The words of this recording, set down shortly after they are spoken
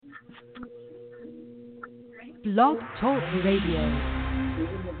Blog Talk Radio.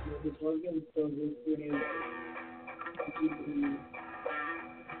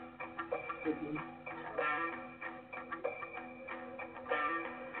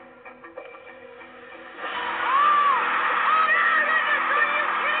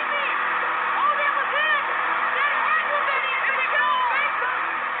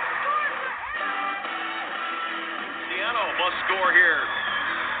 Must score here,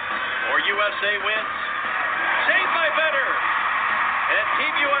 or USA wins. Saved by Vetter, and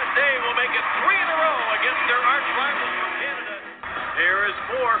Team USA will make it 3 in a row against their arch rivals from Canada. Here is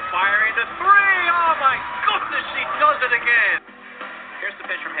Moore firing the three. Oh my goodness, she does it again. Here's the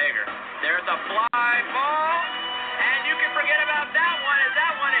pitch from Hager. There's a fly ball, and you can forget about that one, as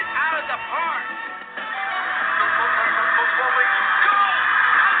that one is out of the park.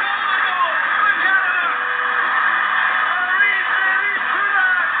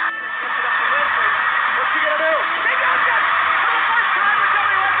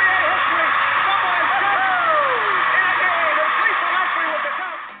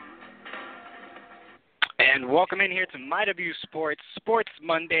 And welcome in here to MyWSports Sports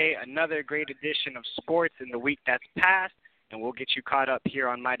Monday, another great edition of sports in the week that's passed. And we'll get you caught up here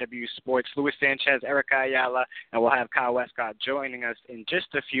on MyWSports. Luis Sanchez, Erica Ayala, and we'll have Kyle Westcott joining us in just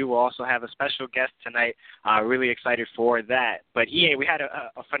a few. We'll also have a special guest tonight. Really excited for that. But, EA, we had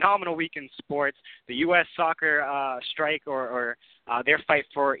a phenomenal week in sports. The U.S. soccer strike or their fight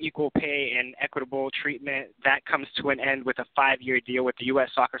for equal pay and equitable treatment, that comes to an end with a 5-year deal with the U.S.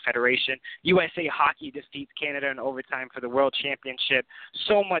 Soccer Federation. USA Hockey defeats Canada in overtime for the World Championship.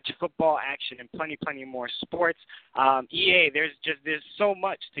 So much football action and plenty more sports. EA, there's so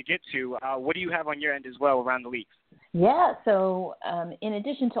much to get to. What do you have on your end as well around the league? Yeah, so in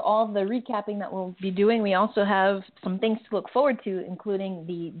addition to all of the recapping that we'll be doing, we also have some things to look forward to, including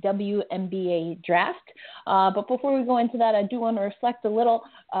the WNBA draft. But before we go into that, I do want to reflect a little.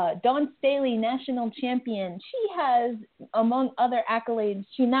 Dawn Staley, national champion, she has, among other accolades,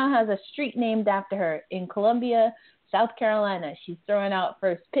 she now has a street named after her in Columbia, South Carolina. She's throwing out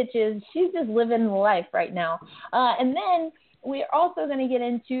first pitches. She's just living life right now. And then we're also going to get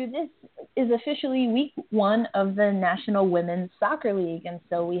into, this is officially week 1 of the National Women's Soccer League. And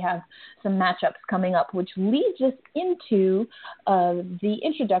so we have some matchups coming up, which leads us into the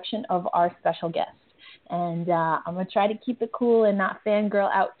introduction of our special guest. And I'm going to try to keep it cool and not fangirl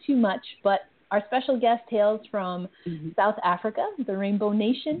out too much. But our special guest hails from South Africa, the Rainbow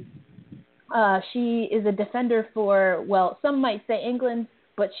Nation. She is a defender for, well, some might say England,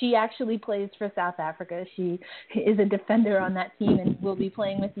 but she actually plays for South Africa. She is a defender on that team and will be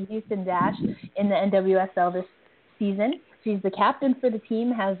playing with the Houston Dash in the NWSL this season. She's the captain for the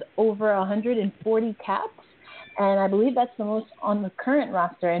team, has over 140 caps, and I believe that's the most on the current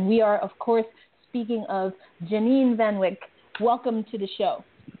roster. And we are, of course, speaking of Janine Van Wyk. Welcome to the show.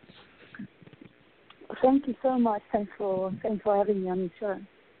 Thank you so much. Thanks for having me on the show.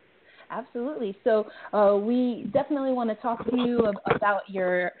 Absolutely. So we definitely want to talk to you about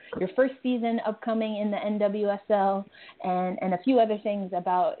your first season upcoming in the NWSL and a few other things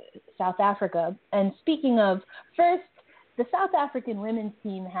about South Africa. And speaking of, first, the South African women's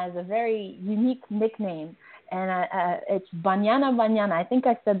team has a very unique nickname, and it's Banyana Banyana. I think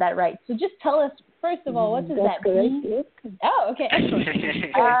I said that right. So just tell us, first of all, what does that mean? Yes. Oh, okay.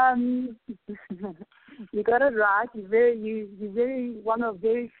 Excellent. You got it right. You're very one of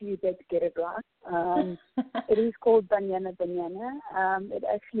very few that get it right. It is called Banyana Banyana. It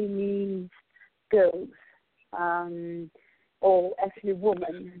actually means girls, or actually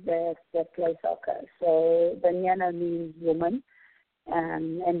women that play soccer. So Banyana means woman,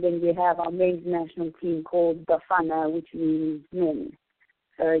 and then we have our men's national team called Bafana, which means men.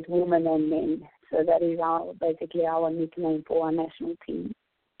 So it's women and men. So that is basically our nickname for our national team.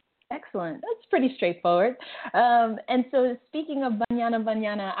 Excellent. That's pretty straightforward. And so speaking of Banyana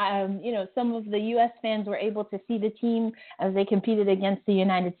Banyana, some of the U.S. fans were able to see the team as they competed against the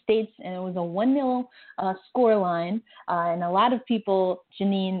United States, and it was a 1-0 scoreline. And a lot of people,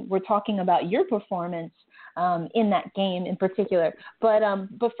 Janine, were talking about your performance in that game in particular. But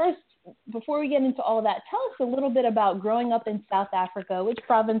first, before we get into all that, tell us a little bit about growing up in South Africa. Which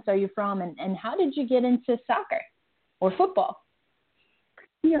province are you from, and how did you get into soccer or football?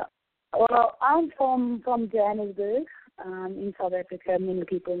 Yeah. Well, I'm from Johannesburg, in South Africa. Many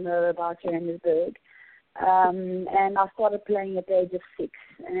people know about Johannesburg. And I started playing at the age of 6,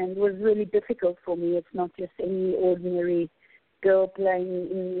 and it was really difficult for me. It's not just any ordinary girl playing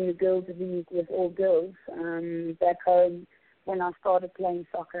in a girls' league with all girls. Back home, when I started playing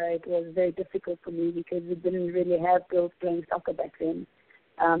soccer, it was very difficult for me because we didn't really have girls playing soccer back then.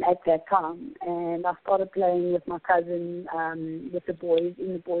 at that time. And I started playing with my cousin, with the boys,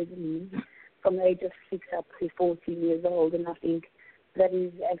 in the boys' league, from the age of 6 up to 14 years old. And I think that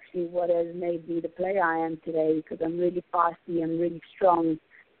is actually what has made me the player I am today, because I'm really feisty, I'm really strong,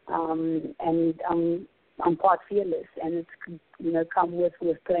 and I'm quite fearless. And it's come with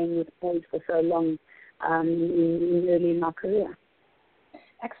playing with boys for so long early in my career.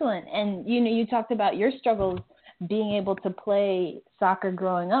 Excellent. And, you talked about your struggles being able to play soccer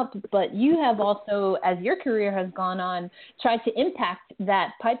growing up, but you have also, as your career has gone on, tried to impact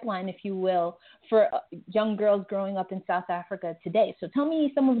that pipeline, if you will, for young girls growing up in South Africa today. So tell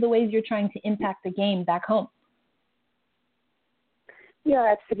me some of the ways you're trying to impact the game back home.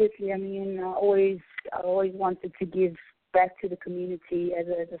 Yeah, absolutely. I mean, I always wanted to give back to the community as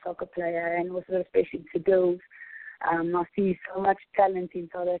a soccer player, and also especially to girls. I see so much talent in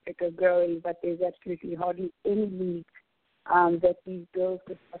South Africa growing, but there's absolutely hardly any leagues that these girls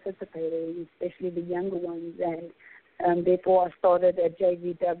could participate in, especially the younger ones. And therefore, I started a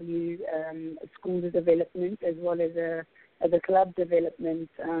JVW school development as well as a club development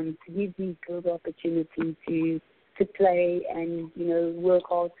to give these girls the opportunity to play and work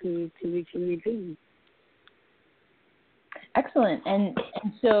hard to reach their dreams. Excellent. And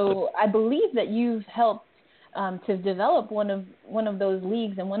so I believe that you've helped to develop one of those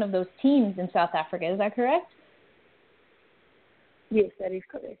leagues and one of those teams in South Africa. Is that correct? Yes, that is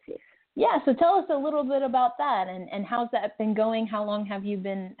correct, yes. Yeah, so tell us a little bit about that and how's that been going? How long have you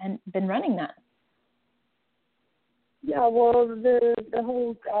been running that? Yeah, well, the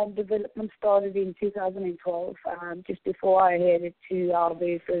whole development started in 2012, just before I headed to our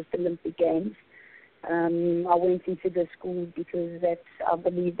very first Olympic Games. I went into the school because I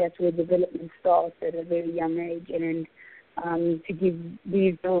believe that's where development starts at a very young age, and to give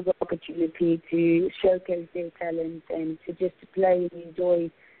these girls the opportunity to showcase their talent and to play and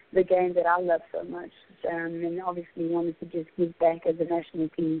enjoy the game that I love so much. And obviously wanted to just give back as a national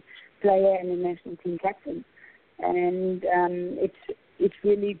team player and a national team captain. And it's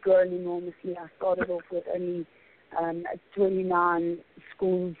really grown enormously. I started off with only 29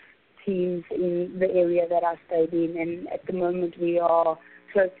 schools teams in the area that I stayed in, and at the moment we are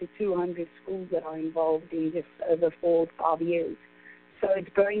close to 200 schools that are involved in just over 4 or 5 years. So it's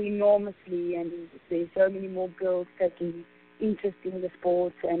growing enormously, and there's so many more girls taking interest in the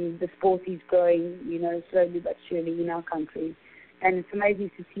sport, and the sport is growing, slowly but surely in our country. And it's amazing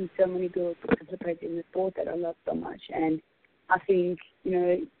to see so many girls participate in the sport that I love so much. And I think,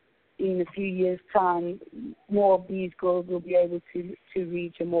 in a few years' time, more of these girls will be able to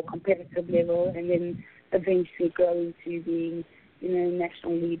reach a more competitive level, and then eventually grow into being,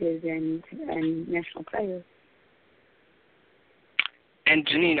 national leaders and national players. And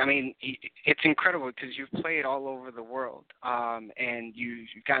Janine, I mean, it's incredible because you've played all over the world, and you've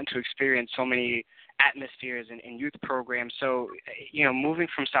gotten to experience so many atmospheres and youth programs. So, moving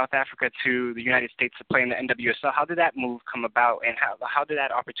from South Africa to the United States to play in the NWSL, how did that move come about, and how did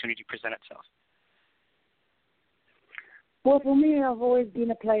that opportunity present itself? Well, for me, I've always been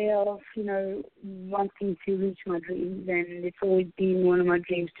a player of, wanting to reach my dreams, and it's always been one of my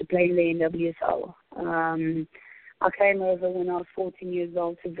dreams to play in the NWSL. I came over when I was 14 years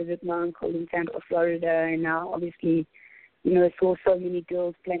old to visit my uncle in Tampa, Florida, and I obviously, saw so many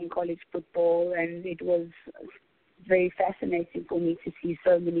girls playing college football, and it was very fascinating for me to see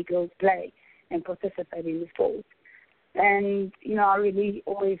so many girls play and participate in the sport. And, I really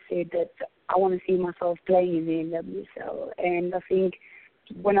always said that I want to see myself playing in the NWSL. And I think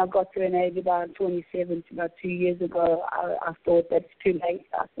when I got to an age about 27, about 2 years ago, I thought that's too late.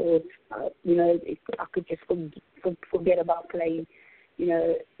 I thought, if I could just forget about playing,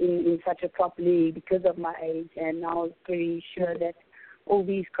 in such a top league because of my age. And I was pretty sure that all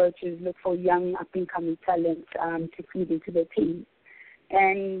these coaches look for young, up-and-coming talent to feed into their team.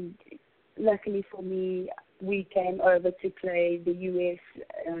 And luckily for me, we came over to play the U.S.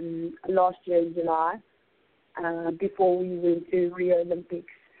 Last year in July, before we went to Rio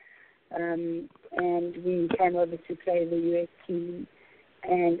Olympics. And we came over to play the U.S. team.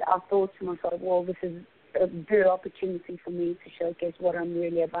 And I thought to myself, well, this is a good opportunity for me to showcase what I'm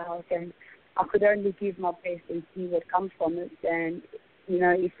really about. And I could only give my best and see what comes from it. And,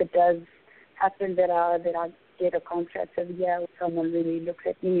 if it does happen that I get a contract over here, or someone really looks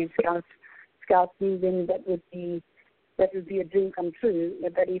at me and scouts me, then that would be a dream come true.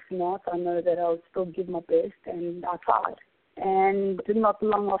 But if not, I know that I'll still give my best, and I tried. And not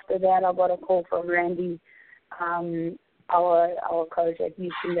long after that, I got a call from Randy, our coach at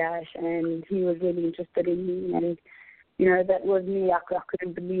Houston Dash, and he was really interested in me. And, that was me. I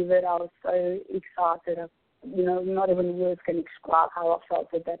couldn't believe it. I was so excited. not even words can describe how I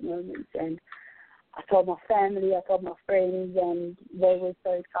felt at that moment. And I told my family, I told my friends, and they were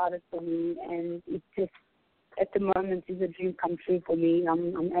so excited for me. And it just, at the moment, is a dream come true for me.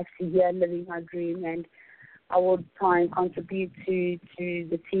 I'm actually here living my dream, and I will try and contribute to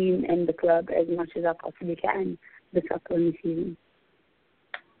the team and the club as much as I possibly can this upcoming season.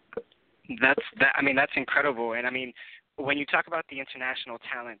 That's incredible. And I mean, when you talk about the international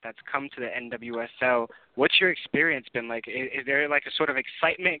talent that's come to the NWSL, what's your experience been like? Is there like a sort of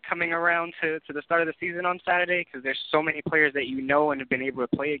excitement coming around to the start of the season on Saturday? Because there's so many players that you know and have been able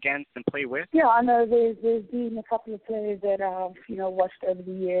to play against and play with. Yeah, I know there's been a couple of players that I've watched over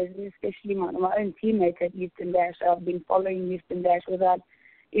the years, especially my own teammates at Houston Dash. I've been following Houston Dash without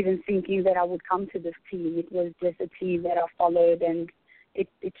even thinking that I would come to this team. It was just a team that I followed, and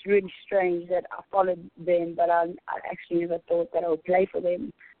it's really strange that I followed them, but I actually never thought that I would play for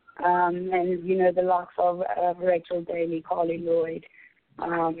them. And, the likes of Rachel Daly, Carly Lloyd,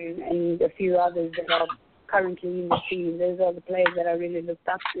 and a few others that are currently in the team. Those are the players that I really looked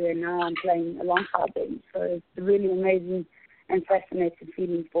up to, and now I'm playing alongside them. So it's a really amazing and fascinating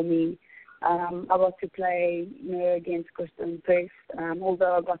feeling for me. I got to play, against Crystal and Press,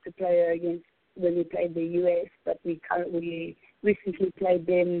 although I got to play her against when we played the US, but we recently played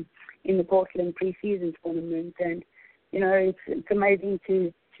them in the Portland preseason tournament, and it's amazing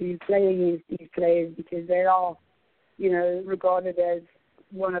to play against these players because they are regarded as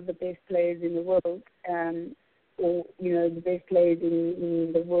one of the best players in the world, or the best players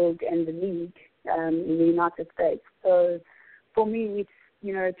in the world and the league in the United States. So for me,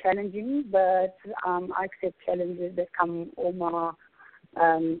 it's challenging, but I accept challenges that come all my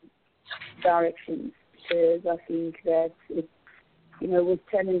directions, because I think that it's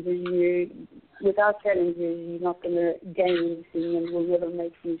without challenges, you're not going to gain anything, and will never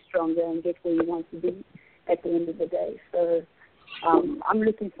make you stronger and get where you want to be at the end of the day. So I'm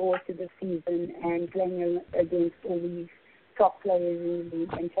looking forward to the season and playing against all these top players in the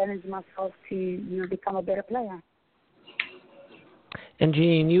league and challenge myself to become a better player. And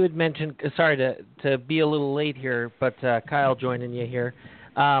Jean, you had mentioned, sorry to be a little late here, but Kyle joining you here.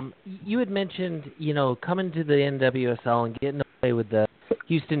 You had mentioned, coming to the NWSL and getting to play with the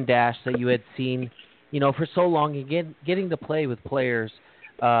Houston Dash that you had seen, for so long, and getting to play with players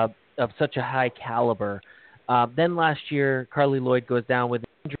of such a high caliber. Then last year, Carly Lloyd goes down with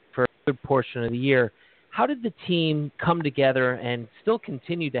injury for a good portion of the year. How did the team come together and still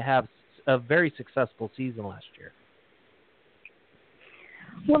continue to have a very successful season last year?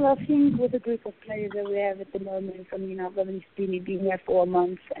 Well, I think with the group of players that we have at the moment, I've only been here for a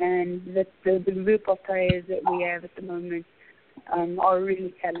month, and the group of players that we have at the moment are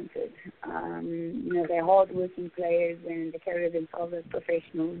really talented. They're hard-working players, and they carry themselves as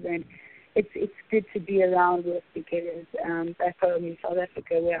professionals, and it's good to be around with, because back home in South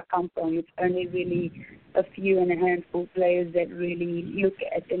Africa, where I come from, it's only really a few and a handful of players that really look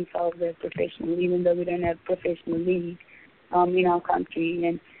at themselves as professionals, even though we don't have professional league in our country.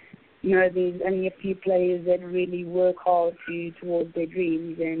 And there's only a few players that really work hard towards their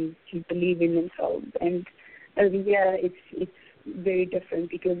dreams and to believe in themselves. And over here, it's very different,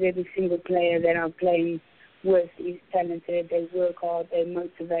 because every single player that I'm playing with is talented. They work hard, they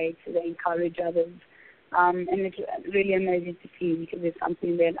motivate, they encourage others, and it's really amazing to see, because it's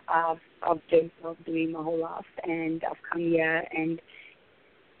something that I've dreamt of doing my whole life, and I've come here, and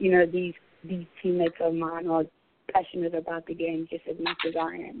these teammates of mine are passionate about the game just as much as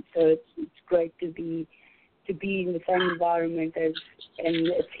I am. So it's great to be in the same environment as and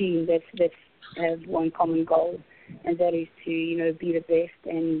a team that has one common goal, and that is to be the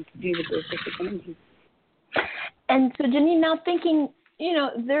best and do the best that you can do. And so, Janine, now thinking,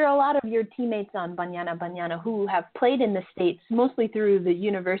 there are a lot of your teammates on Banyana who have played in the States, mostly through the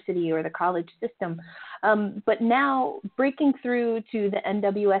university or the college system, but now breaking through to the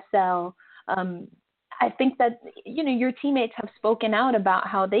NWSL. I think that, your teammates have spoken out about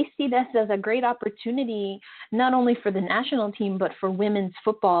how they see this as a great opportunity, not only for the national team, but for women's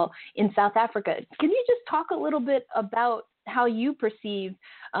football in South Africa. Can you just talk a little bit about how you perceive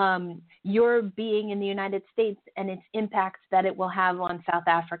your being in the United States and its impacts that it will have on South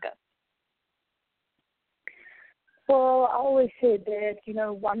Africa? Well, I always said that,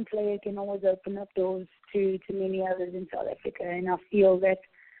 one player can always open up doors to many others in South Africa, and I feel that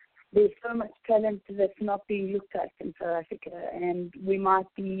there's so much talent that's not being looked at in South Africa, and we might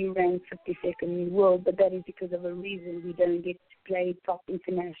be ranked 52nd in the world, but that is because of a reason. We don't get to play top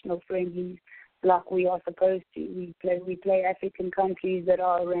international friendlies like we are supposed to. We play African countries that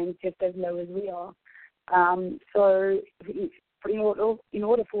are ranked just as low as we are. So in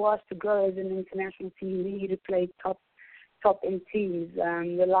order for us to grow as an international team, we need to play top end teams,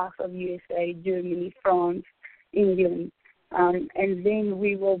 the likes of USA, Germany, France, England, and then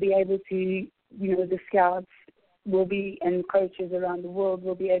we will be able to, the scouts will be, and coaches around the world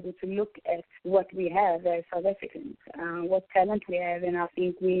will be able to look at what we have as South Africans, what talent we have, and I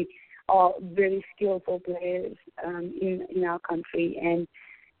think we are very skillful players in our country, and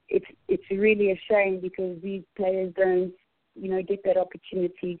it's really a shame because these players don't, get that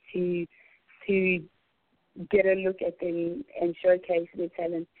opportunity to get a look at them and showcase their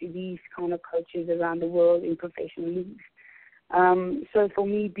talent to these kind of coaches around the world in professional leagues. So for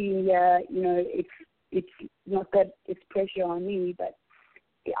me being here, it's not that it's pressure on me, but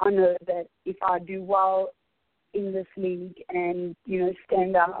I know that if I do well in this league and,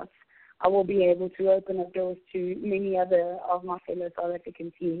 stand out, I will be able to open up doors to many other of my fellow South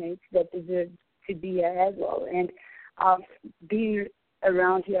African teammates that deserve to be here as well. And I've been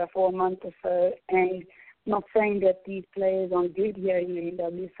around here for a month or so, and not saying that these players aren't good here in the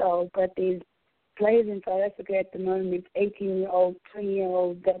NWSL, but there's players in South Africa at the moment, 18-year-old,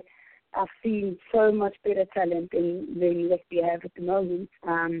 20-year-old, that I've seen so much better talent than what we have at the moment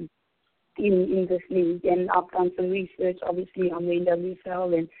in this league. And I've done some research, obviously, on the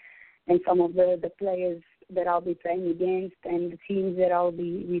NWSL and some of the players that I'll be playing against and the teams that I'll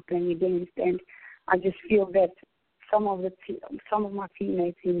be playing against. And I just feel that some of my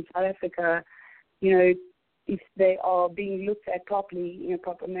teammates in South Africa, if they are being looked at properly in a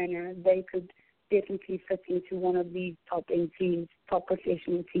proper manner, they could definitely fit into one of these top end teams, top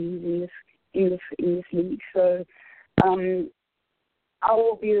professional teams in this league. So I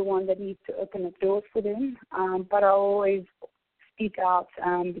will be the one that needs to open up doors for them, but I always speak out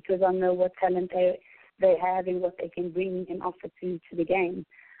because I know what talent they have and what they can bring and offer to the game.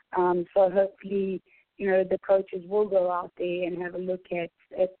 So hopefully, the coaches will go out there and have a look at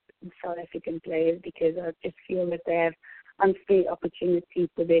South African players, because I just feel that they have unfair opportunity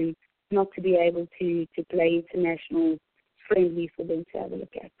for them not to be able to play international friendly for them to have a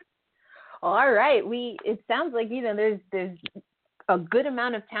look at. All right. It sounds like, there's a good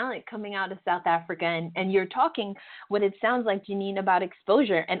amount of talent coming out of South Africa, and you're talking what it sounds like, Janine, about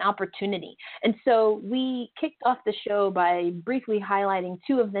exposure and opportunity. And so we kicked off the show by briefly highlighting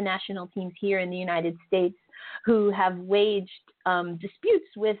two of the national teams here in the United States who have waged disputes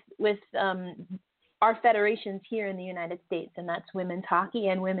with our federations here in the United States, and that's women's hockey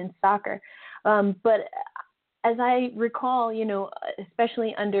and women's soccer. But as I recall,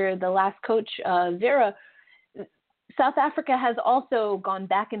 especially under the last coach, Vera, South Africa has also gone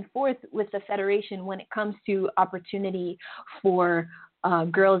back and forth with the federation when it comes to opportunity for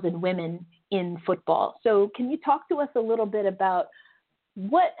girls and women in football. So can you talk to us a little bit about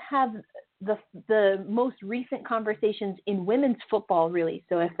what have the most recent conversations in women's football really?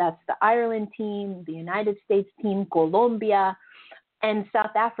 So if that's the Ireland team, the United States team, Colombia, and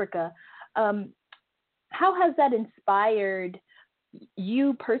South Africa, how has that inspired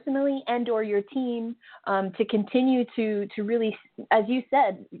you personally and or your team to continue to really, as you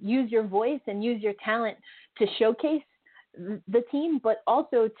said, use your voice and use your talent to showcase the team, but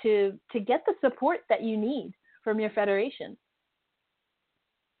also to get the support that you need from your federation?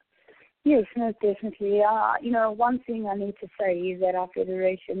 Yes, no, definitely. One thing I need to say is that our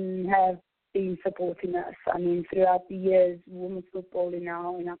federation have been supporting us. I mean, throughout the years, women's football in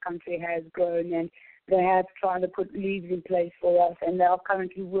our country has grown, and they have tried to put leagues in place for us, and they are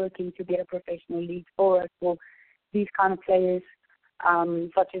currently working to get a professional league for us, for these kind of players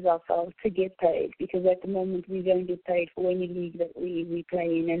such as ourselves to get paid, because at the moment we don't get paid for any league that we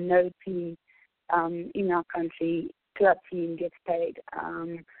play in, and no team in our country, club team, gets paid,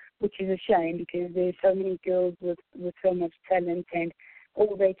 which is a shame because there's so many girls with so much talent, and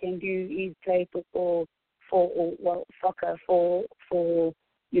all they can do is play football soccer for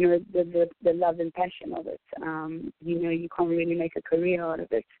the love and passion of it. You can't really make a career out of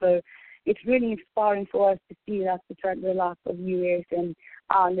it. So it's really inspiring for us to see that the likes of US and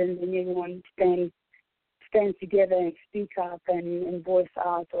Ireland and everyone stand together and speak up and voice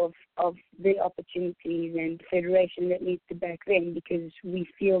out of their opportunities, and the federation that needs to back them, because we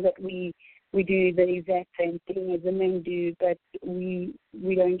feel that we do the exact same thing as the men do, but we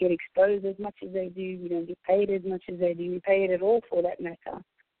don't get exposed as much as they do. We don't get paid as much as they do. We pay it at all, for that matter.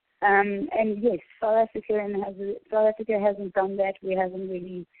 And yes, South Africa hasn't done that. We haven't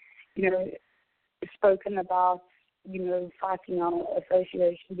really, spoken about, fighting our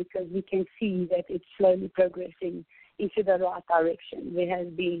association, because we can see that it's slowly progressing into the right direction. There has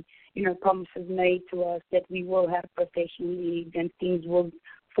been, promises made to us that we will have professional leagues and things will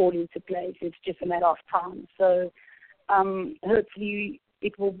fall into place. It's just a matter of time. So hopefully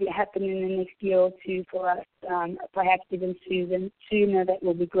it will happen in the next year or two for us, perhaps even sooner. That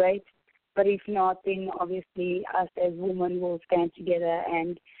will be great. But if not, then obviously us as women will stand together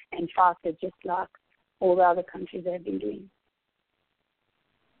and fight it just like all the other countries have been doing.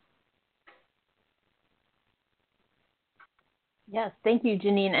 Yes, thank you,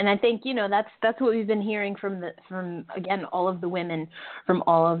 Janine. And I think that's what we've been hearing from again all of the women from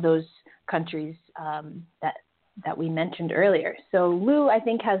all of those countries that we mentioned earlier. So Lou, I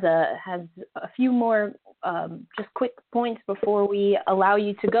think has a few more just quick points before we allow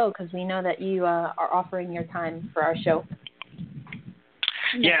you to go, because we know that you are offering your time for our show.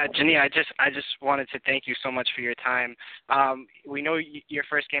 Yeah, Janine, I just wanted to thank you so much for your time. We know your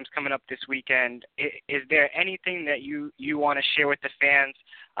first game's coming up this weekend. Is there anything that you want to share with the fans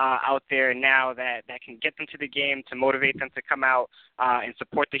out there now that can get them to the game, to motivate them to come out and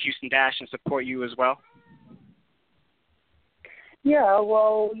support the Houston Dash and support you as well? Yeah,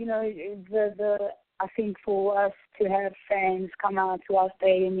 well, I think for us to have fans come out to our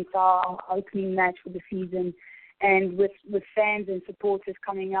stadium, it's our opening match for the season. And with fans and supporters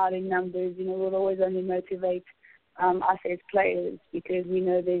coming out in numbers, we'll always only motivate us as players, because we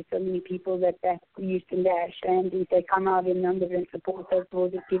know there's so many people that back Houston Dash. And if they come out in numbers and support us, will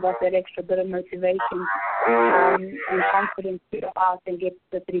just give us that extra bit of motivation and confidence to go out and get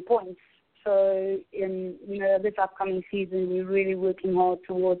the 3 points. So in this upcoming season, we're really working hard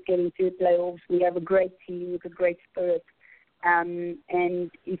towards getting to the playoffs. We have a great team with a great spirit. And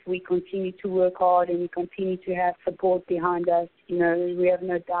if we continue to work hard and we continue to have support behind us, we have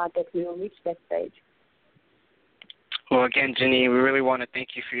no doubt that we will reach that stage. Well, again, Janine, we really want to thank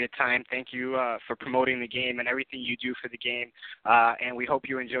you for your time. Thank you for promoting the game and everything you do for the game. And we hope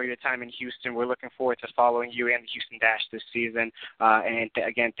you enjoy your time in Houston. We're looking forward to following you and the Houston Dash this season.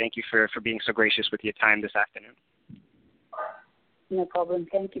 Again, thank you for being so gracious with your time this afternoon. No problem.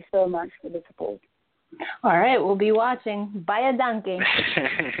 Thank you so much for the support. All right, we'll be watching. Bye, Danke.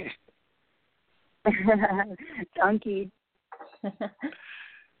 Danke.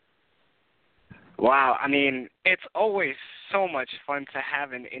 Wow, I mean, it's always so much fun to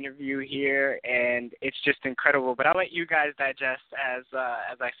have an interview here, and it's just incredible. But I'll let you guys digest as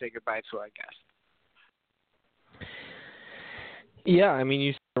I say goodbye to our guest. Yeah, I mean,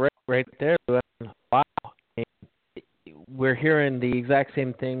 you said right there. Wow. We're hearing the exact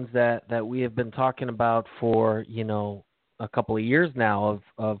same things that we have been talking about for, a couple of years now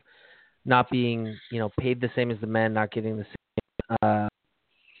of not being, paid the same as the men, not getting the same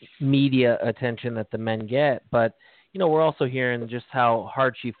media attention that the men get. But, we're also hearing just how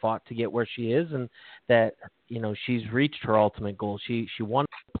hard she fought to get where she is, and that, she's reached her ultimate goal. She wanted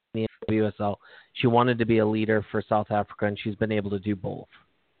to play in the WSL. She wanted to be a leader for South Africa, and she's been able to do both.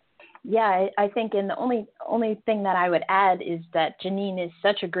 Yeah, I think, and the only thing that I would add is that Janine is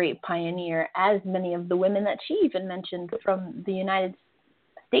such a great pioneer, as many of the women that she even mentioned from the United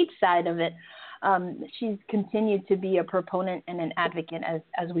States side of it. She's continued to be a proponent and an advocate,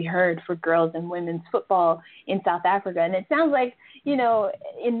 as we heard, for girls and women's football in South Africa. And it sounds like, in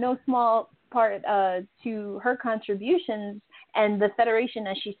no small part to her contributions and the federation,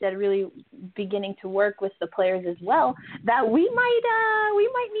 as she said, really beginning to work with the players as well, that we might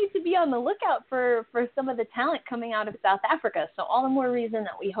need to be on the lookout for some of the talent coming out of South Africa. So all the more reason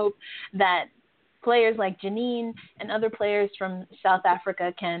that we hope that players like Janine and other players from South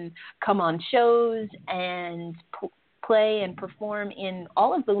Africa can come on shows and play and perform in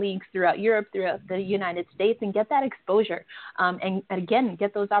all of the leagues throughout Europe, throughout the United States, and get that exposure. And again,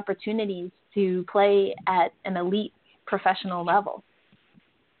 get those opportunities to play at an elite professional level.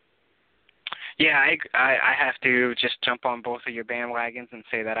 Yeah, I have to just jump on both of your bandwagons and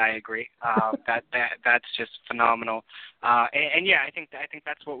say that I agree. That's just phenomenal. And yeah, I think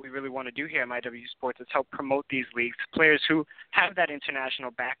that's what we really want to do here at MyWSports, is help promote these leagues, players who have that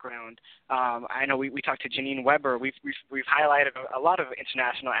international background. I know we talked to Janine Weber. We've highlighted a lot of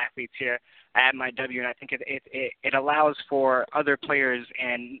international athletes here at MyW, and I think it allows for other players,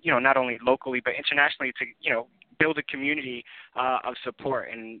 and not only locally but internationally, to build a community of support.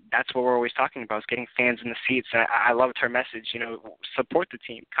 And that's what we're always talking about, is getting fans in the seats. I loved her message, support the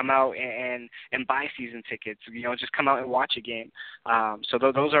team, come out and buy season tickets, just come out and watch a game. So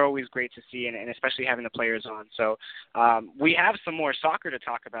those are always great to see, and especially having the players on. So we have some more soccer to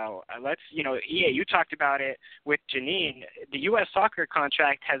talk about. You talked about it with Janine. The U.S. soccer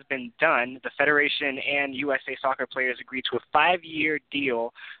contract has been done. The Federation and USA Soccer players agreed to a 5-year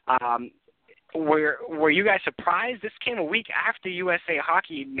deal. were you guys surprised? This came a week after USA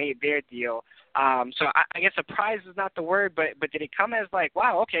Hockey made their deal. So I guess surprise is not the word, but did it come as like,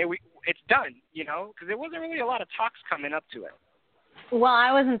 wow, okay, it's done, because there wasn't really a lot of talks coming up to it. Well,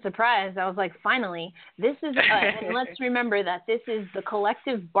 I wasn't surprised. I was like, finally, this is, and let's remember that this is the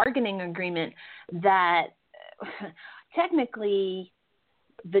collective bargaining agreement that technically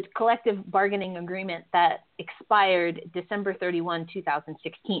the collective bargaining agreement that expired December 31,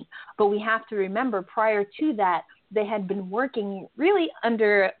 2016. But we have to remember prior to that, they had been working really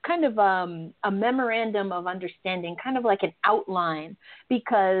under kind of a memorandum of understanding, kind of like an outline,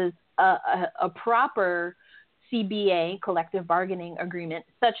 because a proper CBA, collective bargaining agreement,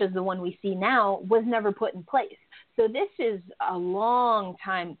 such as the one we see now, was never put in place. So this is a long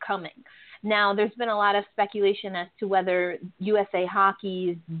time coming. Now, there's been a lot of speculation as to whether USA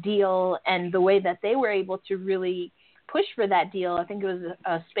Hockey's deal and the way that they were able to really push for that deal, I think it was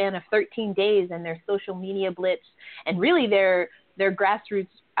a span of 13 days, and their social media blitz and really their grassroots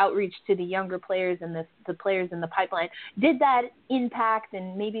outreach to the younger players and the players in the pipeline, did that impact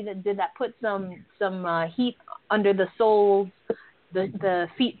and maybe did that put some heat under the soles, the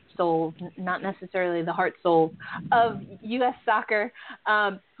feet soles, not necessarily the heart soles of U.S. soccer?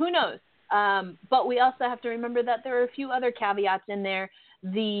 Who knows? But we also have to remember that there are a few other caveats in there.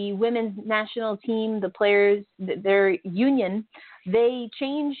 The women's national team, the players, their union, they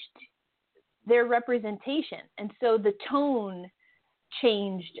changed their representation. And so the tone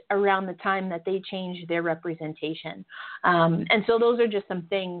changed around the time that they changed their representation. And so those are just some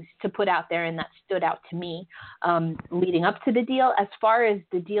things to put out there, and that stood out to me leading up to the deal. As far as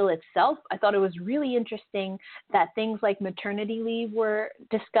the deal itself, I thought it was really interesting that things like maternity leave were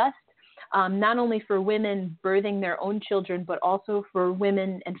discussed. Not only for women birthing their own children, but also for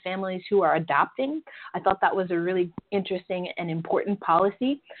women and families who are adopting. I thought that was a really interesting and important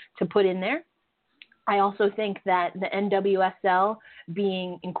policy to put in there. I also think that the NWSL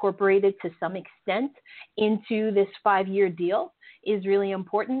being incorporated to some extent into this 5-year deal is really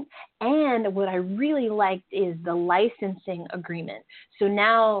important. And what I really liked is the licensing agreement. So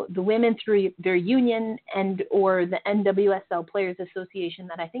now the women through their union and or the NWSL Players Association,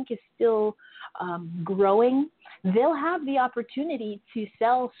 that I think is still growing, they'll have the opportunity to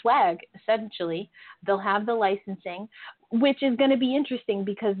sell swag, essentially. They'll have the licensing, which is going to be interesting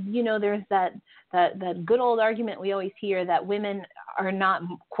because, there's that good old argument we always hear that women are not,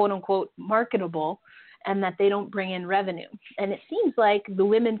 quote unquote, marketable, and that they don't bring in revenue. And it seems like the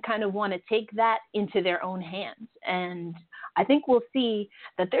women kind of want to take that into their own hands. And I think we'll see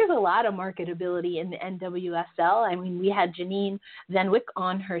that there's a lot of marketability in the NWSL. I mean, we had Janine Zenwick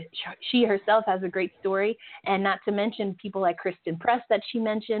on her. She herself has a great story. And not to mention people like Kristen Press that she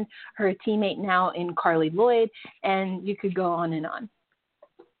mentioned, her teammate now in Carly Lloyd, and you could go on and on.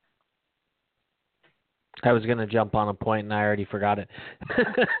 I was going to jump on a point and I already forgot it.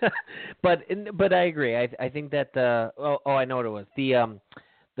 but I agree. I think that I know what it was.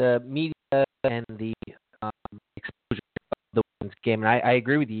 The media and the exposure of the women's game, and I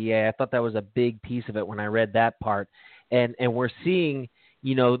agree with you. Yeah, I thought that was a big piece of it when I read that part. And we're seeing,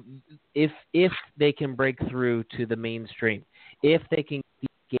 if they can break through to the mainstream, if they can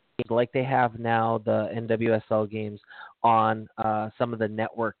keep games like they have now, the NWSL games on some of the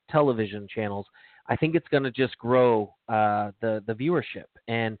network television channels, I think it's going to just grow the viewership.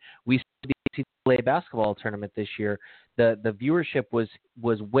 And we see the NCAA basketball tournament this year. The viewership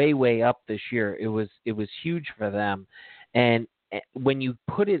was way up this year. It was huge for them. And when you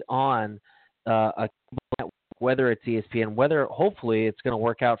put it on a network, whether it's ESPN, whether hopefully it's going to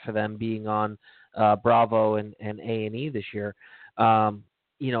work out for them being on Bravo and A&E this year,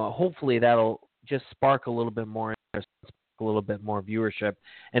 hopefully that'll just spark a little bit more interest, a little bit more viewership,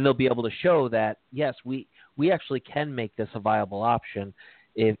 and they'll be able to show that yes, we actually can make this a viable option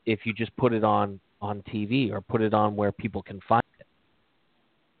if you just put it on TV or put it on where people can find it.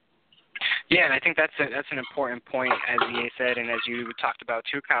 Yeah, and I think that's an important point, as EA said, and as you talked about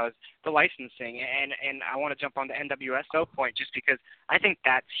too, Kyle, is the licensing. And I want to jump on the NWSL point just because I think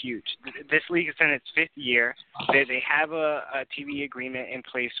that's huge. This league is in its 5th year. They have a TV agreement in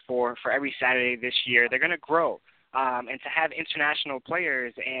place for every Saturday this year. They're going to grow. And to have international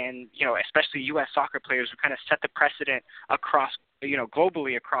players and, especially U.S. soccer players who kind of set the precedent across,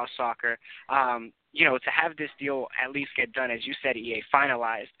 globally across soccer, to have this deal at least get done, as you said, EA,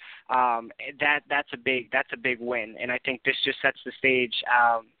 finalized, that's a big win. And I think this just sets the stage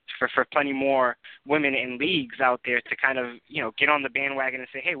for plenty more women in leagues out there to kind of, get on the bandwagon and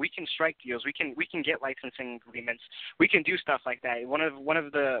say, hey, we can strike deals, we can get licensing agreements, we can do stuff like that. One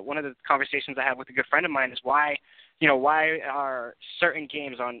of the conversations I have with a good friend of mine is why why are certain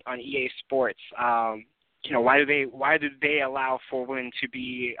games on EA Sports, why do they allow for women to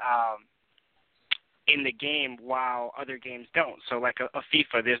be in the game while other games don't? So like a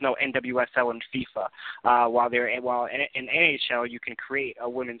FIFA, there's no NWSL in FIFA. While in NHL, you can create a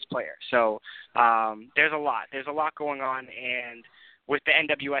women's player. So there's a lot going on, and with the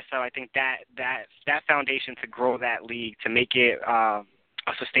NWSL, I think that foundation to grow that league, to make it a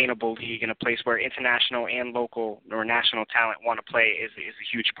sustainable league in a place where international and local or national talent want to play is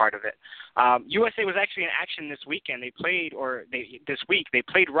a huge part of it. USA was actually in action this weekend. This week they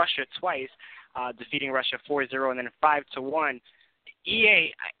played Russia twice, defeating Russia 4-0 and then 5-1.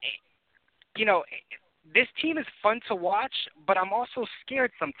 EA, this team is fun to watch, but I'm also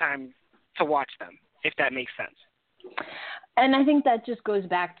scared sometimes to watch them, if that makes sense. And I think that just goes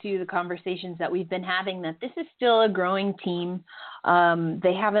back to the conversations that we've been having, that this is still a growing team.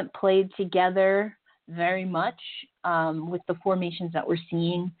 They haven't played together very much with the formations that we're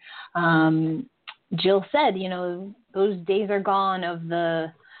seeing. Jill said, those days are gone of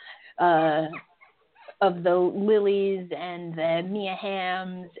the Lilies and the Mia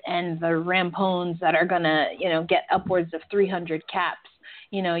Hams and the Rampones that are going to, get upwards of 300 caps.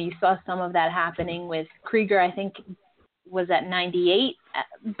 You saw some of that happening with Krieger, I think, was at 98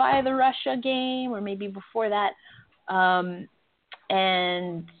 by the Russia game, or maybe before that.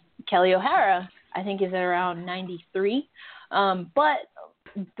 And Kelly O'Hara, I think, is at around 93. But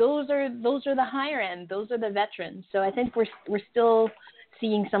those are the higher end. Those are the veterans. So I think we're still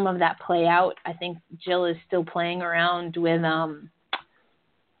seeing some of that play out. I think Jill is still playing around with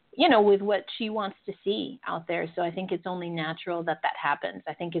with what she wants to see out there. So I think it's only natural that happens.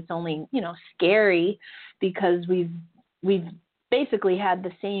 I think it's only, scary because we've basically had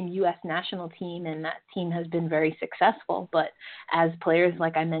the same U.S. national team, and that team has been very successful. But as players,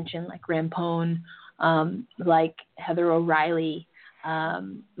 like I mentioned, like Rampone, like Heather O'Reilly,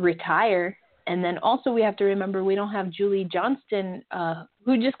 retire, and then also we have to remember we don't have Julie Johnston,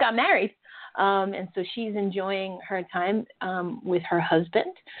 who just got married. And so she's enjoying her time with her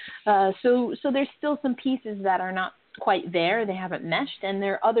husband. So there's still some pieces that are not quite there. They haven't meshed. And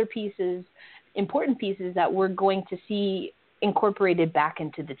there are other pieces, important pieces, that we're going to see incorporated back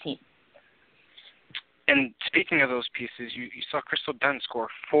into the team. And speaking of those pieces, you saw Crystal Dunn score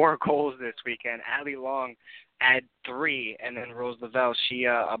 4 goals this weekend. Allie Long add 3, and then Rose Lavelle, she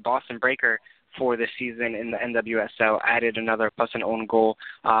a Boston Breaker for the season in the NWSL, added another plus an own goal.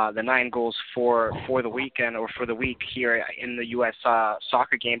 The 9 goals for the weekend, or for the week here in the U.S.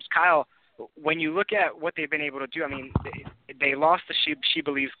 Soccer games. Kyle, when you look at what they've been able to do, I mean, they lost the She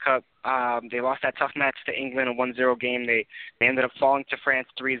Believes Cup. They lost that tough match to England, a 1-0 game. They ended up falling to France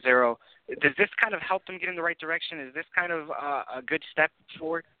 3-0. Does this kind of help them get in the right direction? Is this kind of a good step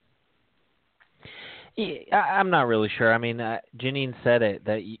forward? Yeah, I'm not really sure. I mean, Janine said it,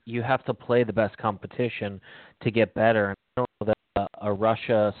 that you have to play the best competition to get better. And I don't know that a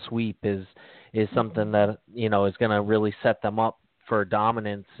Russia sweep is something that, is going to really set them up for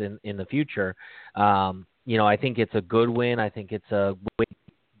dominance in the future. I think it's a good win. I think it's a win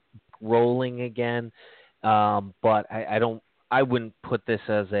rolling again. But I wouldn't put this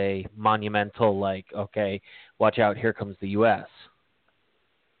as a monumental, like, okay, watch out, here comes the U.S.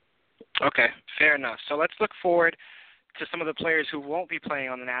 Okay, fair enough. So let's look forward to some of the players who won't be playing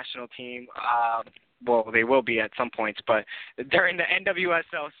on the national team. Well, they will be at some points, but during the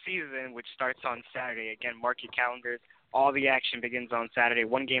NWSL season, which starts on Saturday, again, mark your calendars. All the action begins on Saturday,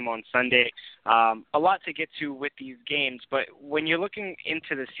 1 game on Sunday. A lot to get to with these games, but when you're looking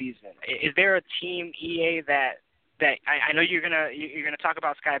into the season, is there a team, EA, that I know you're gonna talk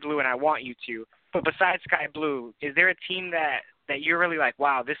about Sky Blue, and I want you to, but besides Sky Blue, is there a team that you're really like,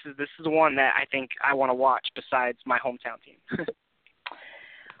 wow, this is the one that I think I want to watch besides my hometown team?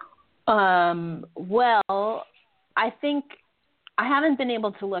 Well, I think I haven't been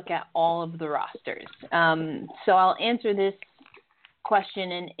able to look at all of the rosters. So I'll answer this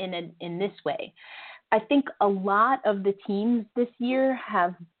question in this way. I think a lot of the teams this year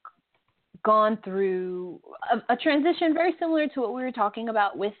have gone through a transition very similar to what we were talking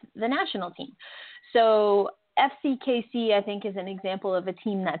about with the national team. So FCKC, I think, is an example of a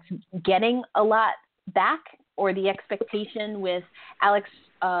team that's getting a lot back, or the expectation with Alex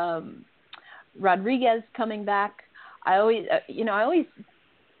Rodriguez coming back. I always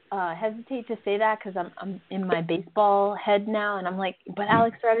hesitate to say that because I'm in my baseball head now, and I'm like, but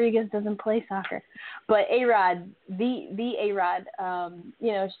Alex Rodriguez doesn't play soccer. But A-Rod, the A-Rod,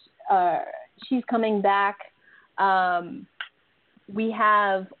 she's coming back. we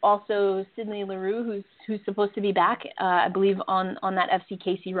have also Sydney Leroux, who's supposed to be back, I believe, on that FC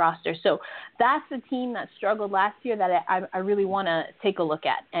Casey roster. So that's a team that struggled last year that I really want to take a look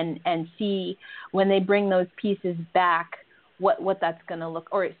at and see when they bring those pieces back what that's going to look.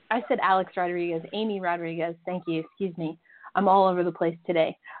 Or I said Alex Rodriguez, Amy Rodriguez. Thank you. Excuse me. I'm all over the place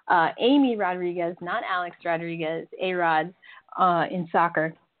today. Amy Rodriguez, not Alex Rodriguez, A-Rod in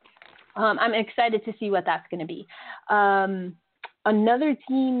soccer. I'm excited to see what that's going to be. Another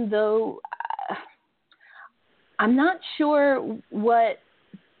team, though, I'm not sure what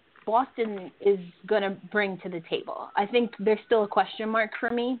Boston is going to bring to the table. I think there's still a question mark for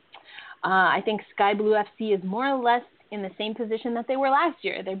me. I think Sky Blue FC is more or less in the same position that they were last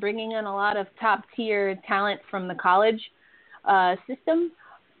year. They're bringing in a lot of top-tier talent from the college system,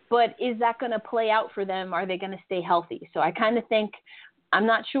 but is that going to play out for them? Are they going to stay healthy? So I kind of think, I'm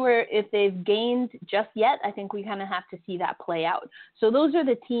not sure if they've gained just yet. I think we kind of have to see that play out. So those are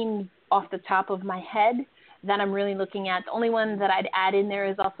the teams off the top of my head that I'm really looking at. The only one that I'd add in there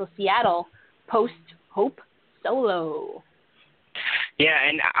is also Seattle, post Hope Solo. Yeah,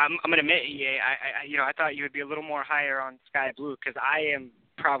 and I'm going to admit, I thought you would be a little more higher on Sky Blue because I am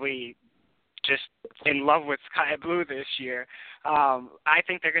probably just in love with Sky Blue this year. I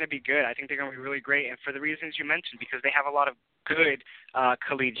think they're going to be good. I think they're going to be really great, and for the reasons you mentioned, because they have a lot of good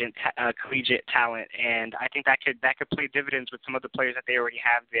collegiate talent, and I think that could play dividends with some of the players that they already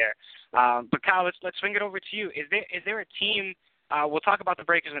have there. But Kyle, let's swing it over to you. Is there a team? We'll talk about the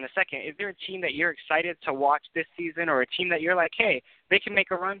Breakers in a second. Is there a team that you're excited to watch this season, or a team that you're like, hey, they can make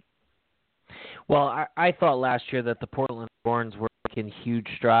a run? Well, I thought last year that the Portland Thorns were making huge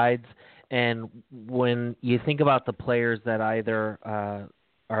strides. And when you think about the players that either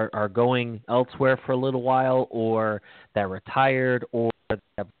are going elsewhere for a little while, or that retired, or that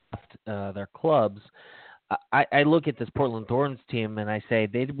have left their clubs, I look at this Portland Thorns team and I say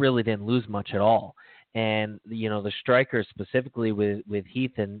they really didn't lose much at all. And the strikers specifically with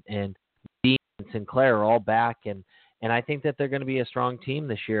Heath and Dean and Sinclair are all back, and I think that they're going to be a strong team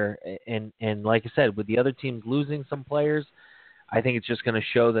this year. And like I said, with the other teams losing some players, I think it's just going to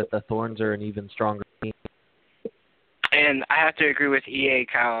show that the Thorns are an even stronger team. And I have to agree with EA,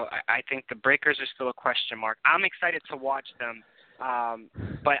 Kyle. I think the Breakers are still a question mark. I'm excited to watch them,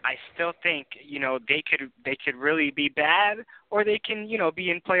 but I still think they could really be bad, or they can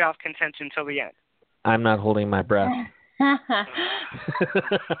be in playoff contention until the end. I'm not holding my breath.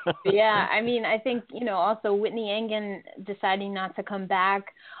 Yeah, I mean, I think also Whitney Engen deciding not to come back.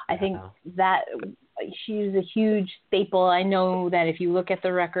 I think that she's a huge staple. I know that if you look at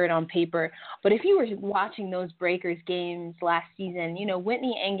the record on paper, but if you were watching those Breakers games last season,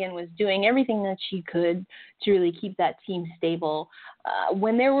 Whitney Engen was doing everything that she could to really keep that team stable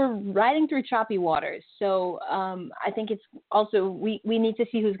when they were riding through choppy waters. So I think it's also we need to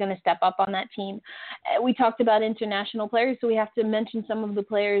see who's going to step up on that team. We talked about international players, so we have to mention some of the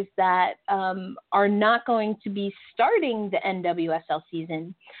players that are not going to be starting the NWSL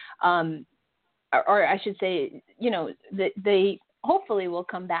season. Or I should say, they hopefully will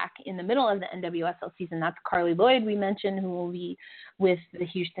come back in the middle of the NWSL season. That's Carly Lloyd, we mentioned, who will be with the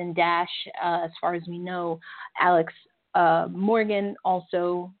Houston Dash, as far as we know. Alex Morgan,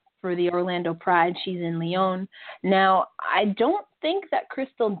 also for the Orlando Pride. She's in Lyon. Now, I don't think that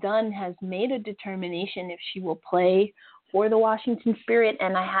Crystal Dunn has made a determination if she will play for the Washington Spirit,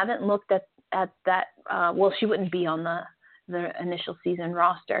 and I haven't looked at that. Well, she wouldn't be on the initial season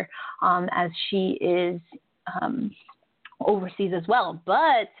roster, as she is overseas as well.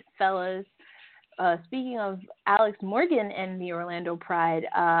 But, fellas, speaking of Alex Morgan and the Orlando Pride,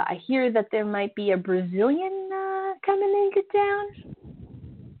 I hear that there might be a Brazilian coming into town.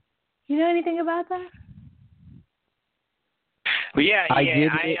 You know anything about that? Well, yeah.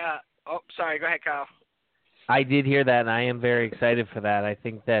 Sorry. Go ahead, Kyle. I did hear that, and I am very excited for that. I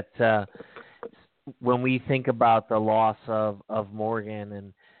think that when we think about the loss of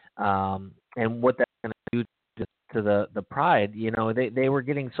Morgan and what that's going to do to the Pride, they were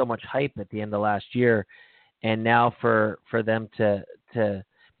getting so much hype at the end of last year, and now for them to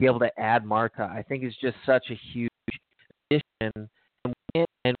be able to add Marta, I think is just such a huge addition.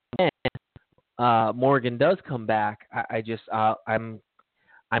 And when Morgan does come back, I'm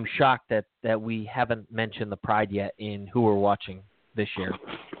shocked that we haven't mentioned the Pride yet in who we're watching this year.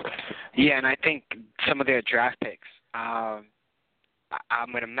 Yeah, and I think some of their draft picks, I'm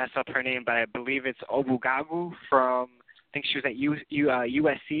going to mess up her name, but I believe it's Obugagu from, I think she was at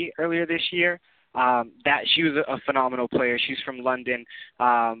USC earlier this year. That she was a phenomenal player. She's from London,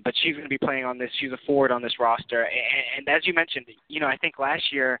 but she's going to be playing on this. She's a forward on this roster. And as you mentioned, I think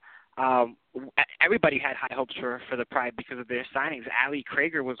last year everybody had high hopes for the Pride because of their signings. Ali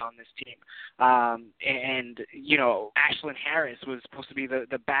Krieger was on this team, and Ashlyn Harris was supposed to be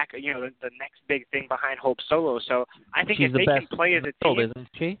the back, the next big thing behind Hope Solo. So I think if they can play as a team, isn't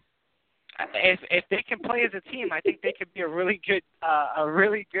she? If they can play as a team, I think they could be a really good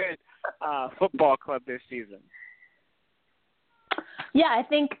football club this season. Yeah, I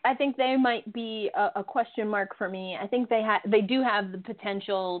think they might be a question mark for me. I think they do have the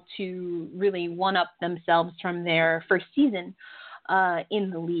potential to really one up themselves from their first season in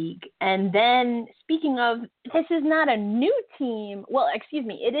the league. And then speaking of, this is not a new team. Well, excuse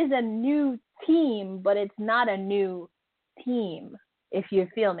me, it is a new team, but it's not a new team, if you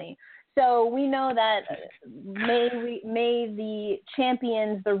feel me. So we know that may the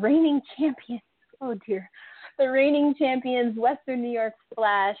champions, the reigning champions, oh dear, the reigning champions, Western New York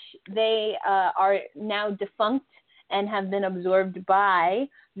Flash, they are now defunct and have been absorbed by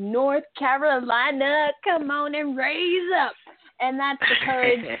North Carolina. Come on and raise up. And that's the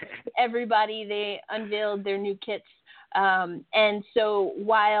courage to everybody. They unveiled their new kits. And so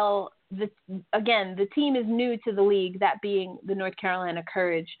while, the team is new to the league, that being the North Carolina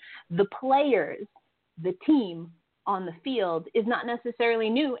Courage, the players, the team on the field is not necessarily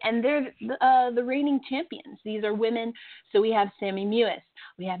new, and they're the reigning champions. These are women, so we have Sammy Mewis,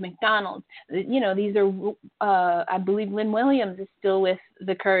 we have McDonald. These are, I believe Lynn Williams is still with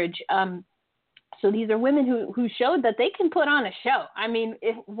the Courage. So these are women who showed that they can put on a show. I mean,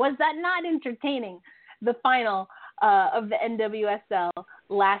 was that not entertaining, the final of the NWSL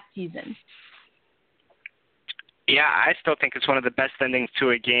last season? Yeah, I still think it's one of the best endings to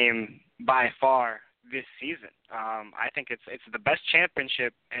a game by far this season. I think it's the best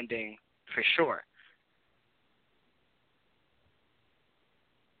championship ending for sure.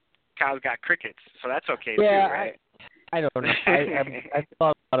 Kyle's got crickets, so that's okay too, right? I don't know. I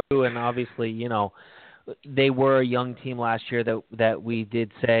thought about it, and obviously, they were a young team last year that we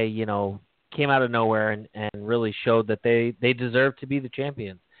did say, came out of nowhere and really showed that they deserve to be the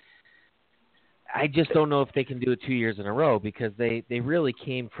champions. I just don't know if they can do it 2 years in a row, because they really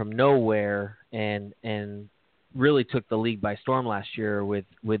came from nowhere and really took the league by storm last year with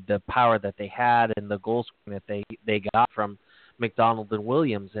the power that they had and the goal scoring that they got from McDonald and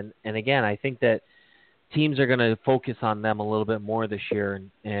Williams. And again, I think that teams are going to focus on them a little bit more this year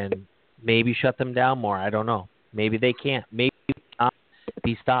and maybe shut them down more. I don't know. Maybe they can't. Maybe they can't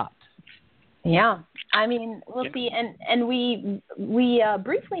be stopped. Yeah, I mean, we'll see. And we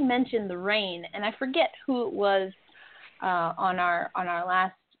briefly mentioned the rain, and I forget who it was on our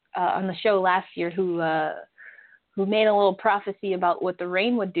last on the show last year who made a little prophecy about what the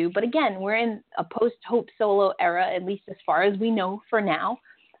rain would do. But again, we're in a post-Hope Solo era, at least as far as we know for now.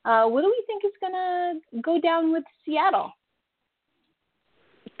 What do we think is going to go down with Seattle?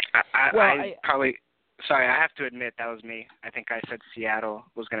 Sorry, I have to admit that was me. I think I said Seattle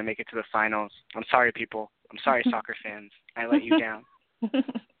was going to make it to the finals. I'm sorry, people. I'm sorry, soccer fans. I let you down.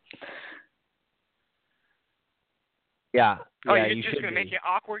 Yeah. Oh, yeah, you're you just going to be. make it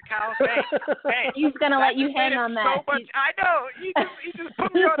awkward, Kyle? Hey. He's going to let you hang on that. So much. I know. He just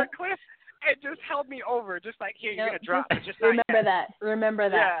put me on a cliff and just held me over. Just like, here, you're going to drop. Just remember that. Remember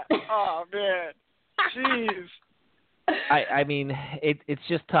that. Yeah. Oh, man. Jeez. I mean, it's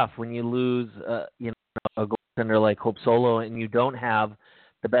just tough when you lose, a goaltender like Hope Solo, and you don't have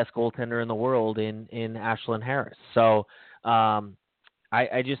the best goaltender in the world in Ashlyn Harris. So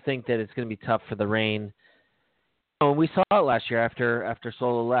I just think that it's going to be tough for the Reign. We saw it last year after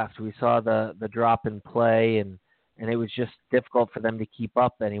Solo left. We saw the drop in play, and it was just difficult for them to keep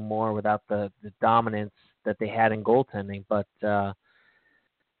up anymore without the dominance that they had in goaltending. But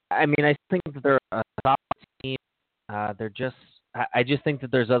I mean, I think that they're a top team. I just think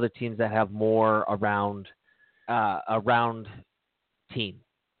that there's other teams that have more around team.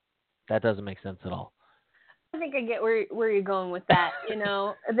 That doesn't make sense at all. I think I get where you're going with that.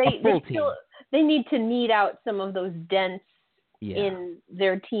 They need to knead out some of those dents in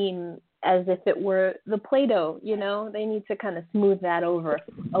their team as if it were the Play-Doh. They need to kind of smooth that over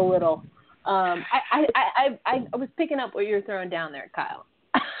a little. I was picking up what you're throwing down there, Kyle.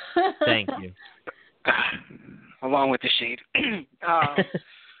 Thank you. Along with the shade.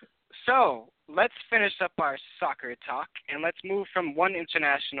 So let's finish up our soccer talk, and let's move from one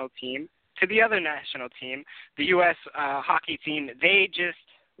international team to the other national team, the U.S. Hockey team. They just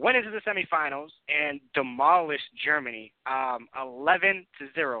went into the semifinals and demolished Germany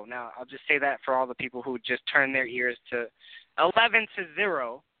 11-0. Now, I'll just say that for all the people who just turned their ears to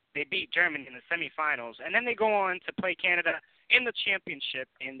 11-0. They beat Germany in the semifinals, and then they go on to play Canada in the championship,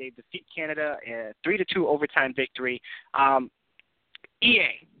 and they defeat Canada 3-2 overtime victory.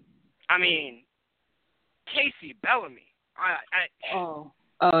 EA, I mean, Casey Bellamy.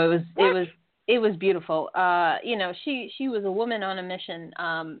 It was beautiful. She was a woman on a mission,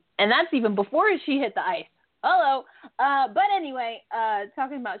 and that's even before she hit the ice. Hello. But anyway,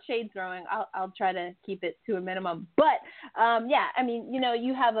 talking about shade throwing, I'll try to keep it to a minimum. But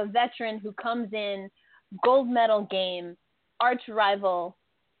you have a veteran who comes in, gold medal game, arch rival,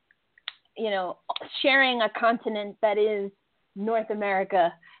 sharing a continent that is North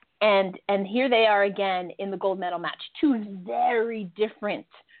America, and here they are again in the gold medal match. Two very different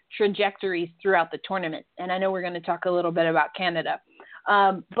trajectories throughout the tournament, and I know we're going to talk a little bit about Canada,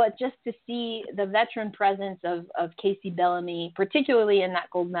 but just to see the veteran presence of Casey Bellamy, particularly in that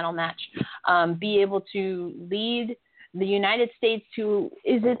gold medal match, be able to lead the United States to,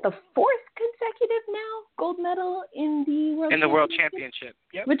 is it the fourth consecutive now gold medal in the World Championship?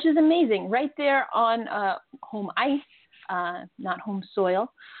 Yep. Which is amazing, right there on home ice. Not home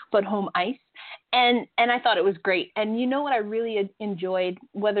soil, but home ice. And I thought it was great. And you know what I really enjoyed,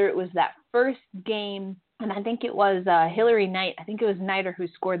 whether it was that first game, and I think it was Hillary Knight, I think it was Knighter who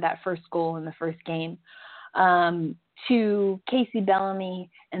scored that first goal in the first game, to Casey Bellamy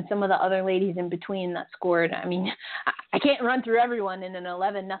and some of the other ladies in between that scored. I mean, I can't run through everyone in an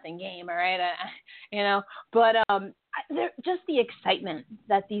 11-0 game, all right? But just the excitement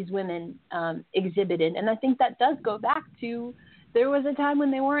that these women exhibited. And I think that does go back to, there was a time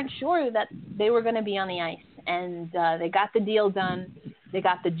when they weren't sure that they were going to be on the ice. And they got the deal done. They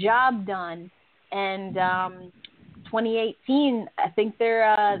got the job done. And 2018, I think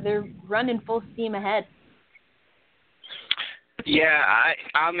they're running full steam ahead. Yeah,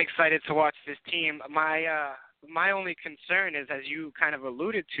 I'm excited to watch this team. My only concern is, as you kind of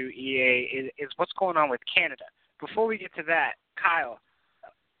alluded to, EA, is what's going on with Canada. Before we get to that, Kyle,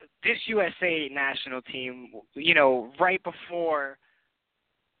 this USA national team, right before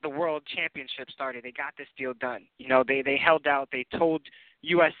the World Championship started, they got this deal done. They held out. They told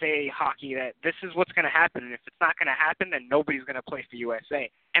USA Hockey that this is what's going to happen, and if it's not going to happen, then nobody's going to play for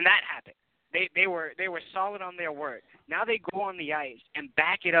USA. And that happened. They were solid on their word. Now they go on the ice and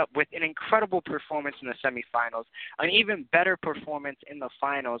back it up with an incredible performance in the semifinals, an even better performance in the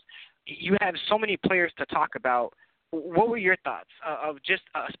finals. You have so many players to talk about. What were your thoughts of just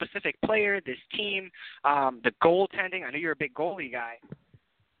a specific player, this team, the goaltending? I know you're a big goalie guy.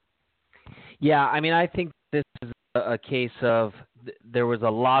 Yeah, I mean, I think this is a case of there was a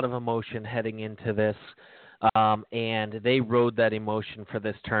lot of emotion heading into this. And they rode that emotion for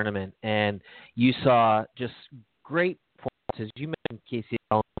this tournament. And you saw just great performances. You mentioned Casey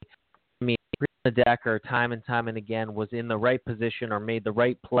Bellamy. I mean, Brianna Decker, time and time and again, was in the right position or made the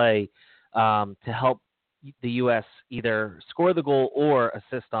right play to help the U.S. either score the goal or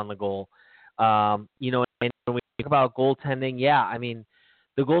assist on the goal. And when we talk about goaltending, yeah, I mean,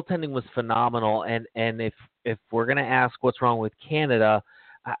 the goaltending was phenomenal. And if we're going to ask what's wrong with Canada,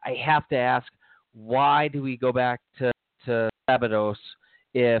 I have to ask, why do we go back to Sabados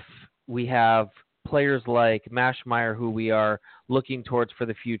if we have players like Mashmeyer, who we are looking towards for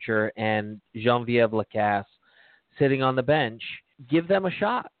the future, and Geneviève Lacasse sitting on the bench? Give them a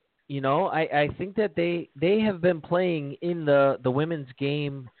shot. I think that they have been playing in the women's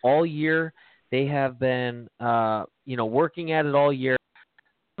game all year. They have been, working at it all year.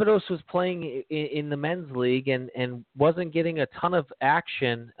 Sabados was playing in the men's league and wasn't getting a ton of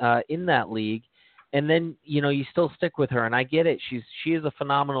action in that league. And then, you still stick with her, and I get it. She is a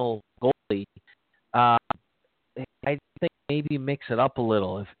phenomenal goalie. I think maybe mix it up a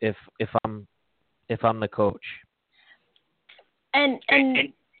little if I'm the coach. And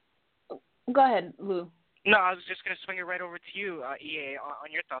go ahead, Lou. No, I was just going to swing it right over to you, EA,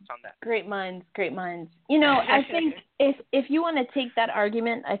 on your thoughts on that. Great minds. I think if you want to take that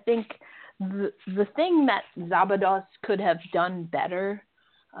argument, I think the thing that Sabados could have done better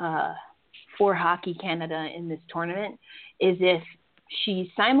for Hockey Canada in this tournament is if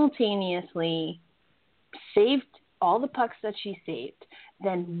she simultaneously saved all the pucks that she saved,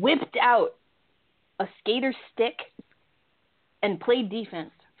 then whipped out a skater stick and played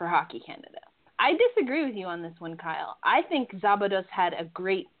defense for Hockey Canada. I disagree with you on this one, Kyle. I think Sabados had a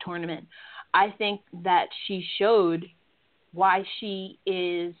great tournament. I think that she showed why she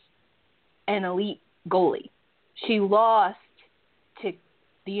is an elite goalie. She lost to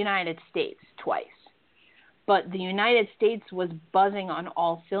the United States twice, but the United States was buzzing on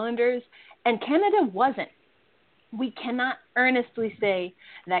all cylinders, and Canada wasn't. We cannot earnestly say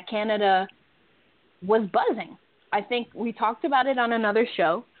that Canada was buzzing. I think we talked about it on another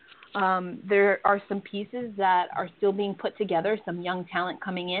show. There are some pieces that are still being put together, some young talent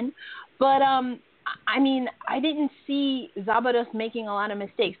coming in. But I mean, I didn't see Zabados making a lot of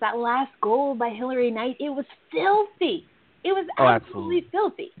mistakes. That last goal by Hillary Knight, it was filthy. It was absolutely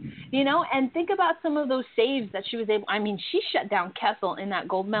filthy, you know, and think about some of those saves that she was able. I mean, she shut down Kessel in that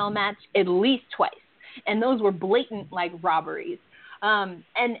gold medal match at least twice, and those were blatant, like, robberies. And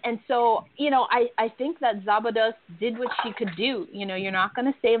so, you know, I think that Zabados did what she could do. You know, you're not going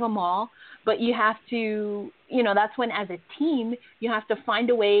to save them all, but you have to, you know, that's when as a team you have to find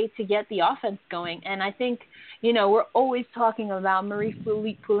a way to get the offense going. And I think, you know, we're always talking about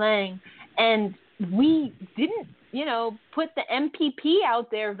Marie-Philippe Poulin, and we didn't, you know, put the MPP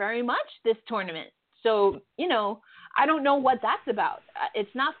out there very much this tournament. So, you know, I don't know what that's about.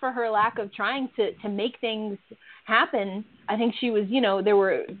 It's not for her lack of trying to make things happen. I think she was, you know, there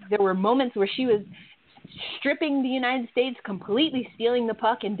were moments where she was stripping the United States, completely stealing the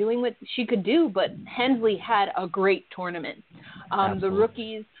puck and doing what she could do, but Hensley had a great tournament. The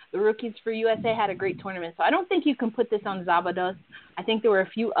rookies for USA had a great tournament. So I don't think you can put this on Zabados. I think there were a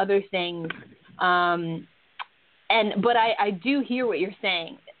few other things. But I do hear what you're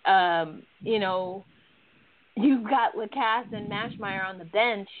saying. You know, you've got Lacasse and Mashmeyer on the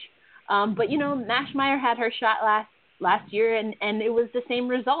bench. But, you know, Mashmeyer had her shot last year, and it was the same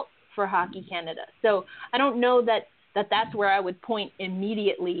result for Hockey Canada. So I don't know that's where I would point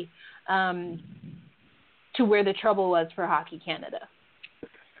immediately to where the trouble was for Hockey Canada.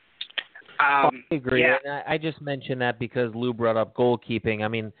 I agree. Yeah. And I just mentioned that because Lou brought up goalkeeping. I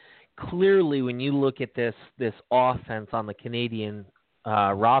mean, clearly when you look at this offense on the Canadian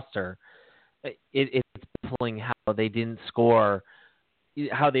roster, it's baffling how they didn't score,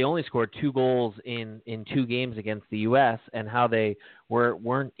 how they only scored 2 goals in 2 games against the U.S. and how they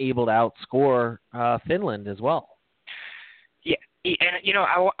weren't able to outscore Finland as well. Yeah, and you know,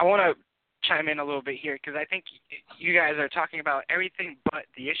 I want to chime in a little bit here because I think you guys are talking about everything but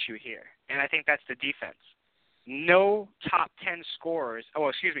the issue here, and I think that's the defense. No top 10 scorers.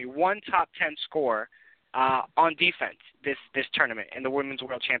 One top 10 scorer on defense this tournament in the Women's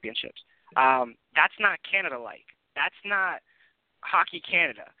World Championships. That's not Canada-like. That's not Hockey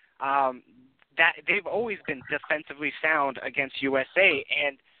Canada. That they've always been defensively sound against USA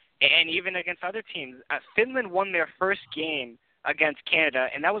and even against other teams. Finland won their first game against Canada,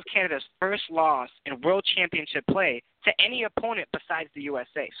 and that was Canada's first loss in World Championship play to any opponent besides the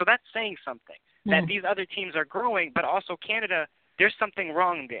USA. So that's saying something. That these other teams are growing, but also Canada, there's something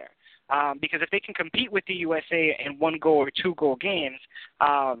wrong there. Because if they can compete with the USA in 1-goal or 2-goal games,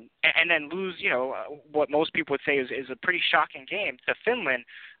 and then lose, you know, what most people would say is a pretty shocking game to Finland,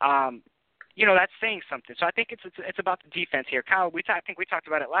 you know, that's saying something. So I think it's about the defense here. Kyle, I think we talked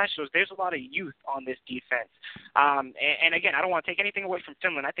about it last show. There's a lot of youth on this defense. And again, I don't want to take anything away from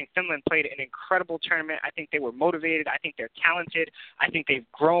Finland. I think Finland played an incredible tournament. I think they were motivated. I think they're talented. I think they've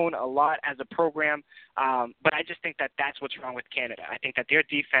grown a lot as a program. But I just think that that's what's wrong with Canada. I think that their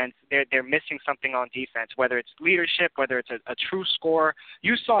defense, they're missing something on defense, whether it's leadership, whether it's a true scorer.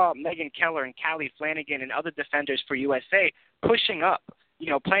 You saw Megan Keller and Callie Flanagan and other defenders for USA pushing up, you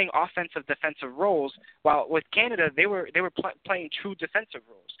know, playing offensive, defensive roles, while with Canada, they were playing true defensive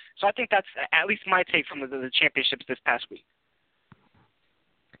roles. So I think that's at least my take from the championships this past week.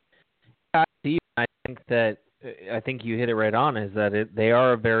 I think you hit it right on, is that they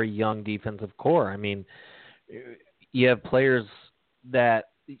are a very young defensive core. I mean, you have players that,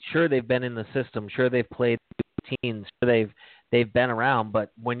 sure, they've been in the system, sure, they've played teams, sure, they've been around,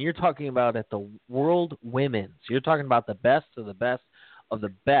 but when you're talking about at the World Women's, you're talking about the best of the best of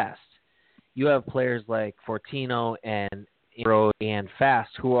the best. You have players like Fortino and Fast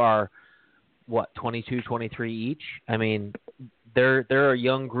who are, 22, 23 each? I mean, they're a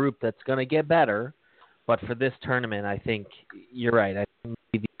young group that's going to get better, but for this tournament, I think you're right. I think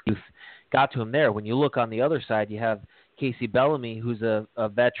the youth got to him there. When you look on the other side, you have Casey Bellamy, who's a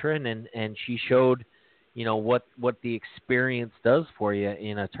veteran, and she showed, you know, what the experience does for you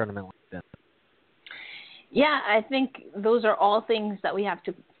in a tournament like this. Yeah, I think those are all things that we have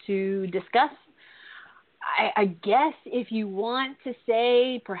to discuss. I guess if you want to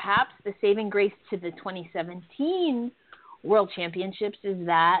say perhaps the saving grace to the 2017 World Championships is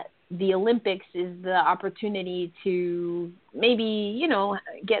that the Olympics is the opportunity to maybe, you know,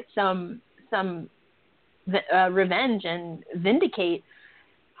 get some revenge and vindicate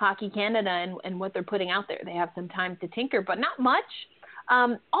Hockey Canada and what they're putting out there. They have some time to tinker, but not much.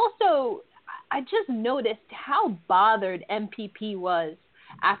 Also, I just noticed how bothered MPP was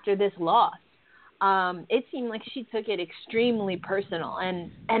after this loss. It seemed like she took it extremely personal,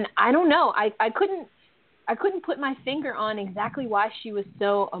 and I don't know. I couldn't put my finger on exactly why she was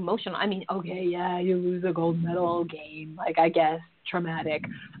so emotional. I mean, okay, yeah, you lose a gold medal game, like, I guess traumatic.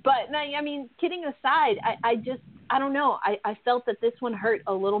 But I mean, kidding aside, I don't know. I felt that this one hurt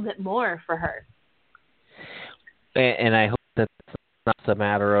a little bit more for her. And I hope that it's not a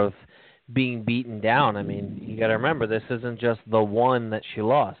matter of being beaten down. I mean, you got to remember, this isn't just the one that she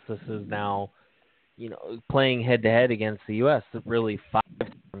lost. This is now, playing head to head against the U.S. Really 5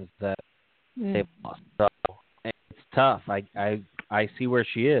 times that they've lost. So it's tough. I see where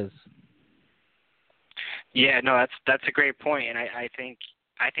she is. Yeah, no, that's a great point, and I think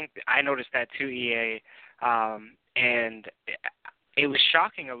I noticed that too, EA, and it was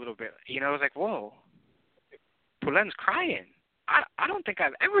shocking a little bit. I was like, whoa, Poulen's crying. I don't think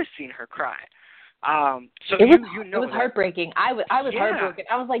I've ever seen her cry. So it was heartbreaking. I was heartbroken.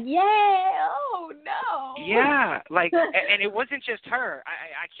 I was like, yeah, oh no. Yeah, and it wasn't just her.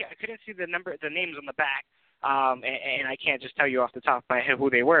 I couldn't see the names on the back. And I can't just tell you off the top of my head who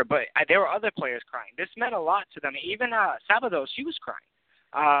they were, but there were other players crying. This meant a lot to them. Even Sabado, she was crying.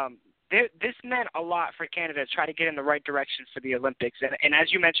 This meant a lot for Canada to try to get in the right direction for the Olympics. And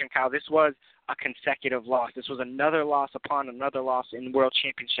as you mentioned, Kyle, this was a consecutive loss. This was another loss upon another loss in World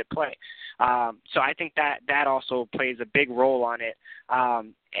Championship play. So I think that also plays a big role on it.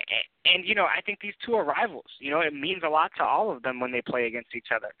 And I think these two are rivals. It means a lot to all of them when they play against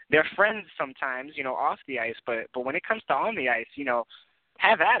each other. They're friends sometimes, off the ice, but when it comes to on the ice,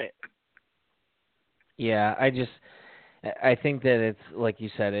 have at it. Yeah, I think that it's, like you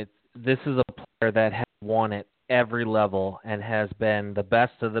said, this is a player that has won at every level and has been the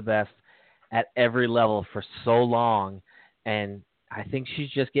best of the best at every level for so long. And I think she's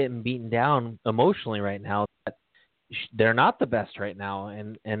just getting beaten down emotionally right now. They're not the best right now,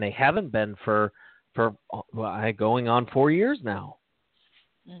 and they haven't been for going on 4 years now.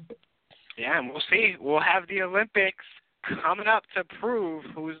 Yeah, and we'll see. We'll have the Olympics coming up to prove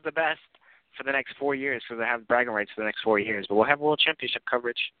who's the best for the next 4 years, because they have bragging rights for the next 4 years. But we'll have World Championship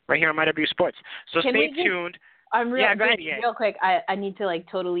coverage right here on MyWSports. So stay tuned. Go ahead, real quick. I need to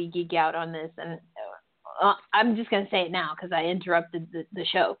totally geek out on this, and I'm just gonna say it now because I interrupted the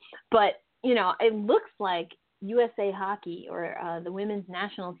show. But it looks like USA Hockey or the women's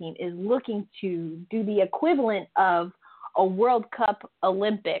national team is looking to do the equivalent of a World Cup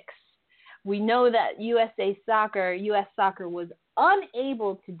Olympics. We know that U.S. Soccer was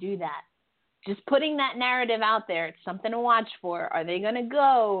unable to do that. Just putting that narrative out there, it's something to watch for. Are they going to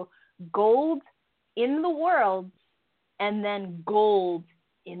go gold in the world and then gold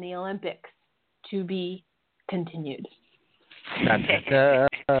in the Olympics to be continued? That's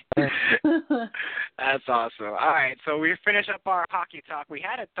awesome. All right, so we finish up our hockey talk. We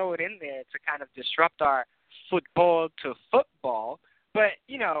had to throw it in there to kind of disrupt our football to football. But,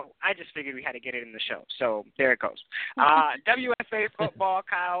 I just figured we had to get it in the show. So there it goes. WFA football,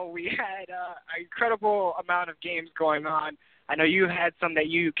 Kyle, we had an incredible amount of games going on. I know you had some that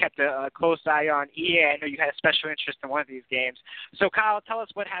you kept a close eye on. EA, I know you had a special interest in one of these games. So, Kyle, tell us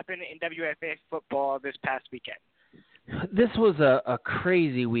what happened in WFA football this past weekend. This was a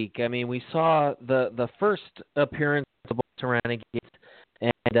crazy week. I mean, we saw the first appearance of the Boston Renegades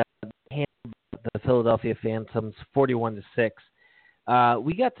and handled the Philadelphia Phantoms 41-6.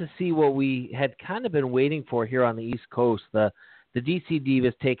 We got to see what we had kind of been waiting for here on the East Coast. The DC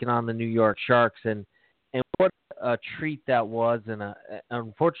Divas taking on the New York Sharks, and what a treat that was. And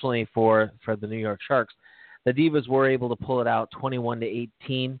unfortunately for the New York Sharks, the Divas were able to pull it out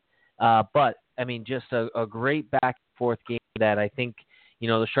 21-18. But I mean, just a great back and forth game that I think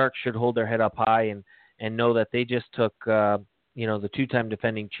the Sharks should hold their head up high and know that they just took the two-time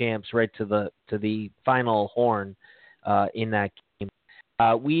defending champs right to the final horn in that game.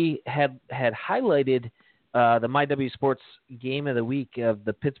 We had highlighted the MyWSports game of the week of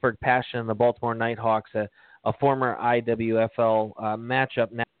the Pittsburgh Passion and the Baltimore Nighthawks, a former IWFL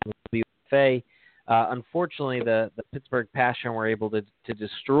matchup now in WFA. Unfortunately, the Pittsburgh Passion were able to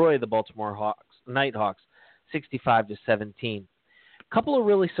destroy the Baltimore Nighthawks 65-17. A couple of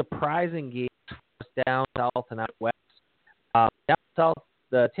really surprising games down south and out west. Down south,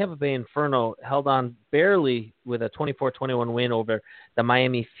 the Tampa Bay Inferno held on barely with a 24-21 win over the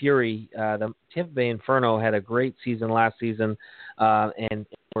Miami Fury. The Tampa Bay Inferno had a great season last season and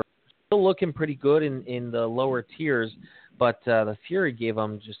were still looking pretty good in the lower tiers, but the Fury gave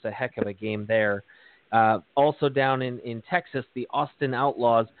them just a heck of a game there. Also down in Texas, the Austin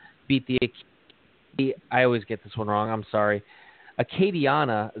Outlaws beat I always get this one wrong, I'm sorry,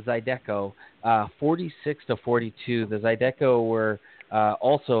 Acadiana Zydeco 46-42. The Zydeco were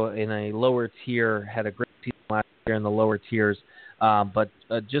also in a lower tier, had a great season last year in the lower tiers, but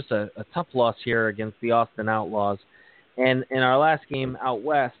just a tough loss here against the Austin Outlaws. And in our last game out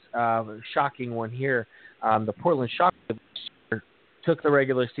west, shocking one here, the Portland Shockers took the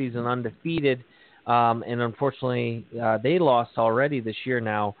regular season undefeated, and unfortunately they lost already this year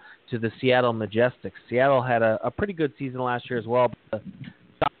now to the Seattle Majestics. Seattle had a pretty good season last year as well, but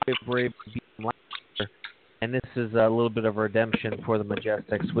the Shockwave were able to beat them last year, and this is a little bit of a redemption for the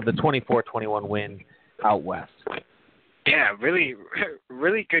Majestics with a 24-21 win out west. Yeah, really,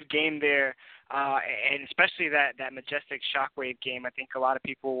 really good game there, and especially that Majestic Shockwave game. I think a lot of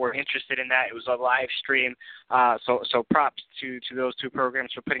people were interested in that. It was a live stream, so props to those two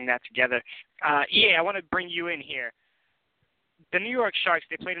programs for putting that together. I want to bring you in here. The New York Sharks,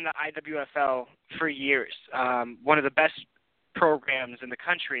 they played in the IWFL for years, one of the best programs in the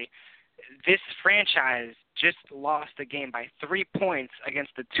country. This franchise just lost a game by 3 points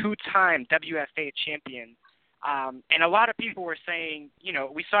against the two-time WFA champion. And a lot of people were saying,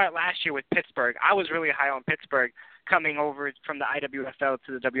 we saw it last year with Pittsburgh. I was really high on Pittsburgh coming over from the IWFL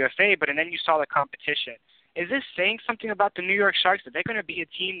to the WFA, but then you saw the competition. Is this saying something about the New York Sharks? That they're going to be a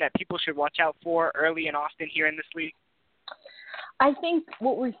team that people should watch out for early and often here in this league? I think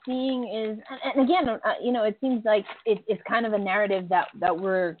what we're seeing is, and again, it seems like it's kind of a narrative that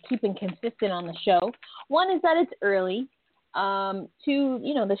we're keeping consistent on the show. One is that it's early. Two,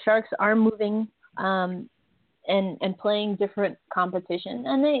 the Sharks are moving and playing different competition,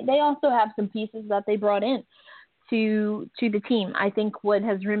 and they also have some pieces that they brought in to the team. I think what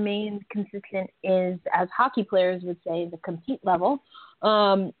has remained consistent is, as hockey players would say, the compete level.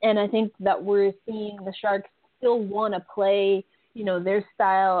 And I think that we're seeing the Sharks still want to play their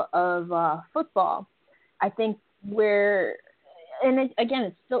style of football. I think again,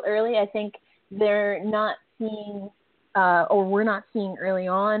 it's still early. I think they're not seeing, or we're not seeing early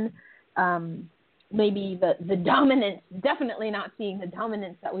on, maybe the dominance, definitely not seeing the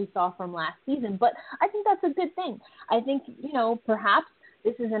dominance that we saw from last season. But I think that's a good thing. I think, perhaps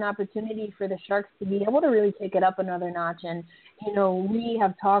this is an opportunity for the Sharks to be able to really take it up another notch. And, we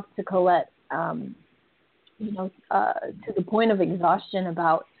have talked to Colette, to the point of exhaustion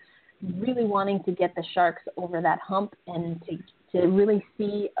about really wanting to get the Sharks over that hump and to really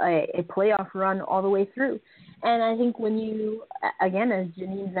see a playoff run all the way through. And I think when you, again, as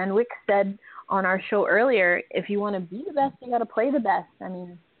Janine Van Wyck said on our show earlier, if you want to be the best, you got to play the best. I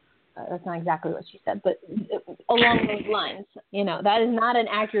mean, that's not exactly what she said, but along those lines, that is not an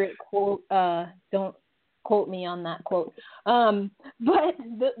accurate quote. Don't quote me on that quote. But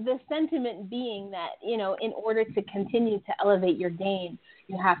the sentiment being that, in order to continue to elevate your game,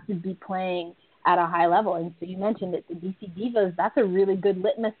 you have to be playing at a high level. And so you mentioned it, the DC Divas, that's a really good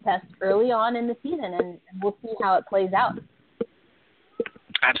litmus test early on in the season, and we'll see how it plays out.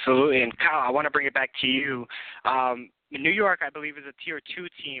 Absolutely. And Kyle, I want to bring it back to you. New York, I believe, is a Tier 2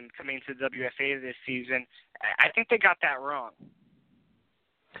 team coming to the WFA this season. I think they got that wrong.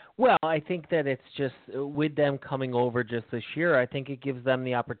 Well, I think that it's just with them coming over just this year, I think it gives them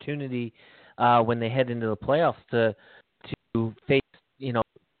the opportunity when they head into the playoffs to face,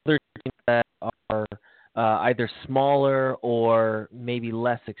 other teams that are either smaller or maybe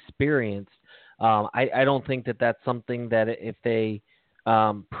less experienced. I don't think that that's something that if they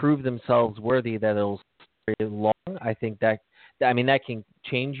prove themselves worthy, that it'll stay long. I think that can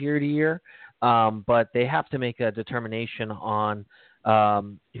change year to year, but they have to make a determination on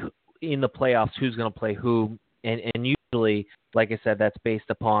in the playoffs who's going to play who, and usually, like I said, that's based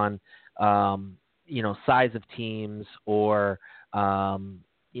upon size of teams or the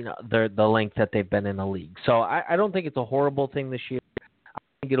length that they've been in the league. So I don't think it's a horrible thing this year. I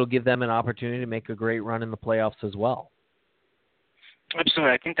think it'll give them an opportunity to make a great run in the playoffs as well.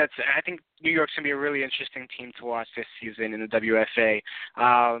 Absolutely. I think New York's going to be a really interesting team to watch this season in the WFA,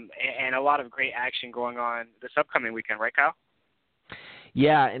 and a lot of great action going on this upcoming weekend, right, Kyle?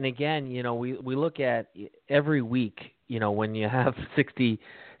 Yeah, and again, we look at every week, when you have 60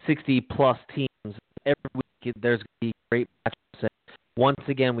 plus teams, every week there's going to be great matchups. And once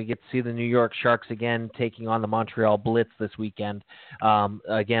again, we get to see the New York Sharks again taking on the Montreal Blitz this weekend.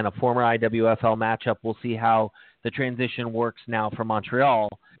 Again, a former IWFL matchup. We'll see how the transition works now for Montreal.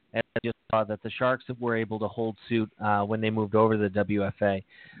 And I just saw that the Sharks were able to hold suit when they moved over to the WFA.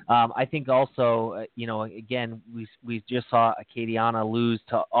 I think also, again, we just saw Acadiana lose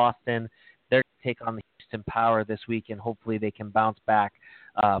to Austin. They're going to take on the Houston Power this week, and hopefully they can bounce back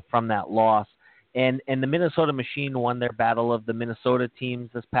from that loss. And the Minnesota Machine won their battle of the Minnesota teams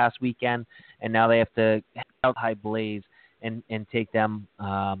this past weekend, and now they have to head out High Blaze and take them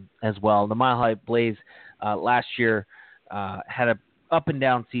as well. The Mile High Blaze last year had a up and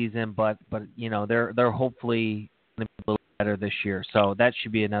down season, but they're hopefully going to be a little better this year. So that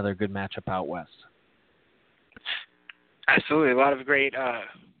should be another good matchup out west. Absolutely, a lot of great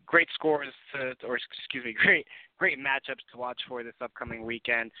great scores great matchups to watch for this upcoming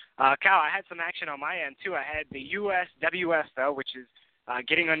weekend. Cal, I had some action on my end too. I had the USWFL, which is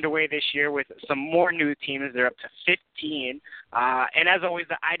getting underway this year with some more new teams. They're up to 15. And as always,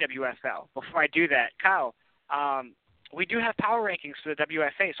 the IWFL. Before I do that, Kyle, we do have power rankings for the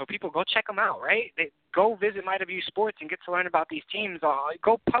WFA, so people go check them out, right? Go visit MyWSports and get to learn about these teams.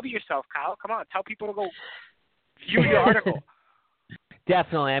 Go pub yourself, Kyle. Come on, tell people to go view the article.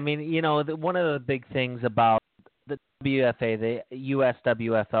 Definitely. I mean, one of the big things about the WFA, the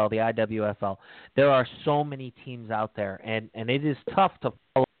USWFL, the IWFL, there are so many teams out there, and it is tough to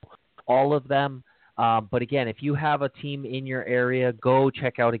follow all of them. But again, if you have a team in your area, go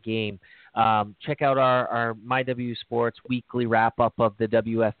check out a game. Check out our MyWSports weekly wrap-up of the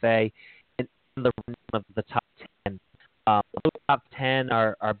WFA and the of the top 10. Those top 10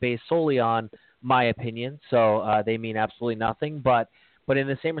 are based solely on my opinion, so they mean absolutely nothing. But in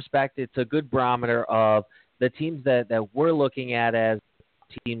the same respect, it's a good barometer of the teams that we're looking at as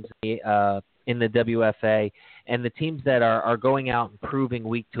teams in the WFA and the teams that are going out and proving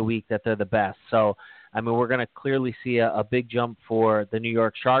week to week that they're the best. So, I mean, we're going to clearly see a big jump for the New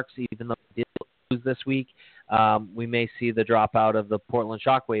York Sharks, even though they did lose this week. We may see the dropout of the Portland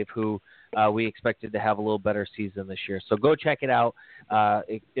Shockwave, who we expected to have a little better season this year. So go check it out.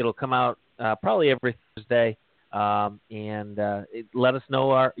 It'll come out probably every Thursday, and let us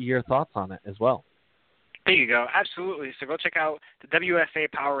know your thoughts on it as well. There you go. Absolutely. So go check out the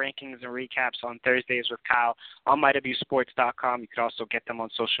WFA Power Rankings and Recaps on Thursdays with Kyle on MyWSports.com. You could also get them on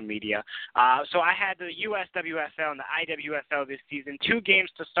social media. So I had the USWFL and the IWFL this season. 2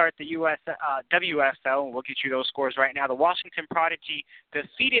 games to start the WFL, and we'll get you those scores right now. The Washington Prodigy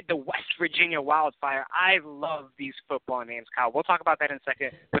defeated the West Virginia Wildfire. I love these football names, Kyle. We'll talk about that in a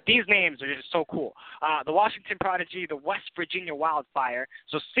second. But these names are just so cool. The Washington Prodigy, the West Virginia Wildfire.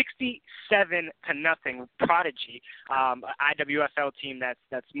 So 67-0. Prodigy, IWFL team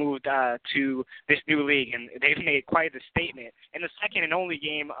that's moved to this new league, and they've made quite the statement. And the second and only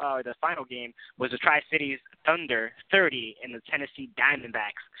game, the final game, was the Tri-Cities Thunder 30 and the Tennessee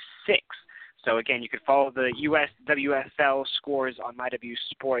Diamondbacks 6. So again, you can follow the USWFL scores on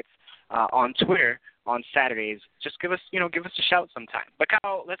MyWSports on Twitter on Saturdays. Just give us a shout sometime. But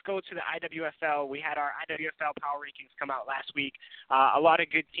Kyle, let's go to the IWFL. We had our IWFL power rankings come out last week. A lot of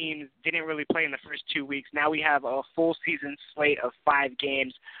good teams didn't really play in the first 2 weeks. Now we have a full season slate of 5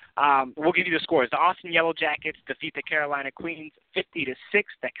 games. We'll give you the scores. The Austin Yellow Jackets defeat the Carolina Queens 50-6.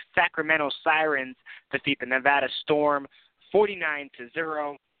 The Sacramento Sirens defeat the Nevada Storm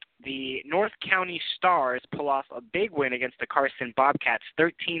 49-0. The North County Stars pull off a big win against the Carson Bobcats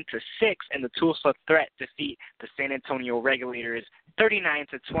 13-6, and the Tulsa Threat defeat the San Antonio Regulators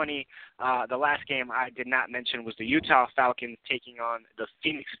 39-20. The last game I did not mention was the Utah Falcons taking on the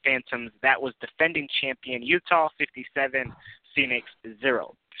Phoenix Phantoms. That was defending champion Utah 57, Phoenix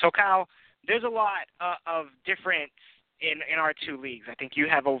 0. So Kyle, there's a lot of difference in our 2 leagues. I think you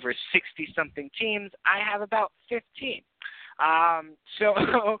have over 60-something teams. I have about 15. So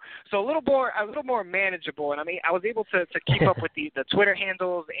a little more manageable, and I mean I was able to keep up with the Twitter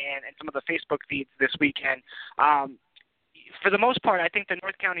handles and some of the Facebook feeds this weekend. For the most part, I think the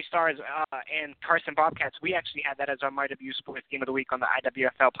North County Stars and Carson Bobcats, we actually had that as our MyWSports Game of the Week on the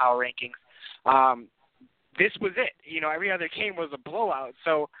IWFL Power Rankings. This was it. Every other game was a blowout.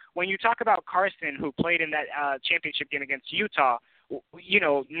 So when you talk about Carson, who played in that championship game against Utah,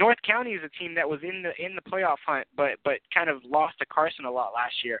 North County is a team that was in the playoff hunt, but kind of lost to Carson a lot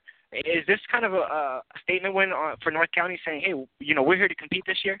last year. Is this kind of a statement win for North County saying, hey, we're here to compete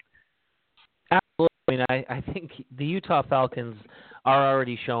this year? Absolutely. I mean, I think the Utah Falcons are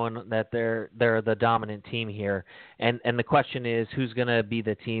already showing that they're the dominant team here, and the question is who's going to be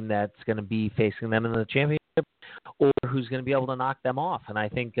the team that's going to be facing them in the championship, or who's going to be able to knock them off. And I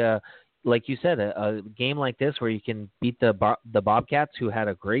think like you said, a game like this where you can beat the Bobcats, who had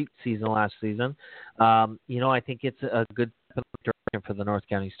a great season last season, I think it's a good direction for the North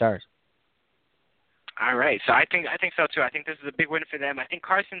County Stars. All right, so I think so too. I think this is a big win for them. I think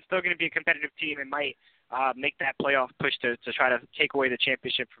Carson's still going to be a competitive team and might make that playoff push to try to take away the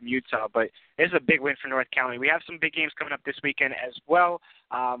championship from Utah. But this is a big win for North County. We have some big games coming up this weekend as well.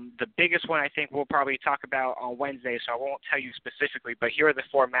 The biggest one I think we'll probably talk about on Wednesday, so I won't tell you specifically, but here are the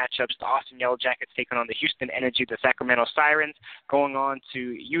 4 matchups. The Austin Yellow Jackets taking on the Houston Energy, the Sacramento Sirens, going on to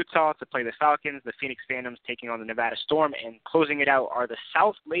Utah to play the Falcons, the Phoenix Phantoms taking on the Nevada Storm, and closing it out are the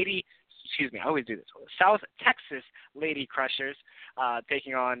South Texas Lady Crushers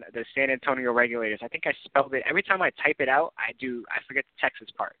taking on the San Antonio Regulators. I think I spelled it. Every time I type it out, I forget the Texas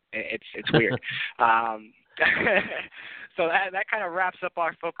part. It's weird. So that kind of wraps up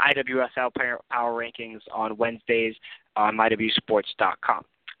our IWSL Power Rankings on Wednesdays on MyWSports.com.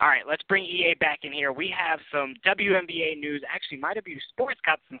 All right, let's bring EA back in here. We have some WNBA news. Actually, MyWSports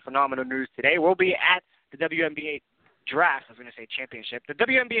got some phenomenal news today. We'll be at the WNBA draft. I was going to say championship. The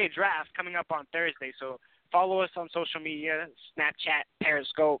WNBA draft coming up on Thursday. So follow us on social media, Snapchat,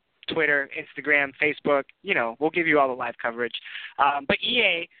 Periscope, Twitter, Instagram, Facebook. We'll give you all the live coverage. But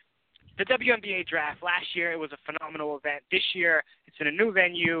EA, the WNBA draft, last year it was a phenomenal event. This year it's in a new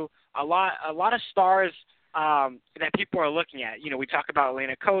venue, a lot of stars that people are looking at. We talk about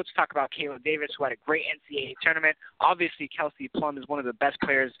Elena Coates, talk about Kayla Davis, who had a great NCAA tournament. Obviously, Kelsey Plum is one of the best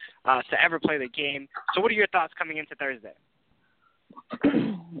players to ever play the game. So what are your thoughts coming into Thursday?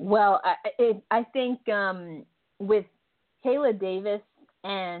 Well, I think with Kayla Davis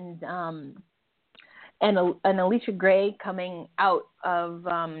and Alicia Gray coming out of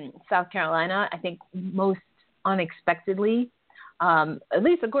South Carolina, I think most unexpectedly, at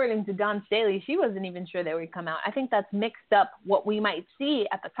least according to Dawn Staley, she wasn't even sure they would come out. I think that's mixed up what we might see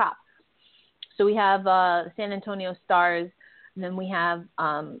at the top. So we have San Antonio Stars, and then we have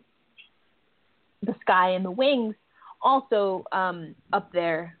the Sky and the Wings also up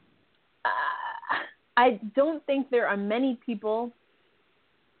there. I don't think there are many people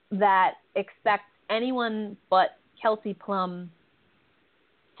that expect anyone but Kelsey Plum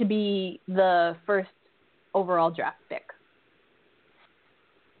to be the first overall draft pick.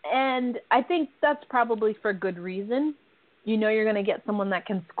 And I think that's probably for good reason. You're going to get someone that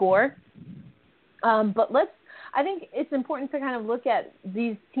can score. But I think it's important to kind of look at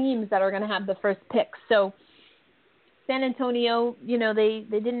these teams that are going to have the first pick. So San Antonio, they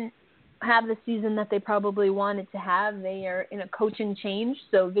didn't have the season that they probably wanted to have. They are in a coaching change.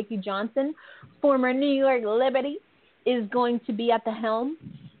 So Vicki Johnson, former New York Liberty, is going to be at the helm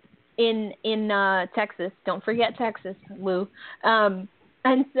in Texas. Don't forget Texas, Lou.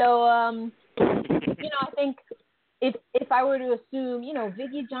 And so, I think if I were to assume,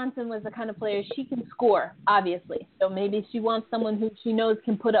 Vicki Johnson was the kind of player, she can score, obviously. So maybe she wants someone who she knows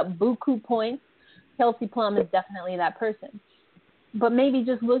can put up buku points. Kelsey Plum is definitely that person. But maybe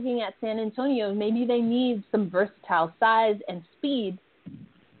just looking at San Antonio, maybe they need some versatile size and speed.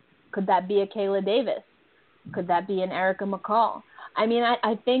 Could that be a Kayla Davis? Could that be an Erica McCall? I mean,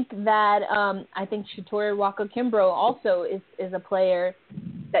 I think that I think Shatori Walker-Kimbrough also is a player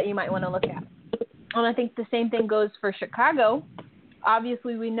that you might want to look at. And I think the same thing goes for Chicago.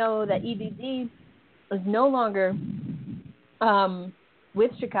 Obviously, we know that EDD is no longer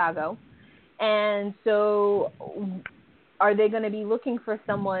with Chicago. And so are they going to be looking for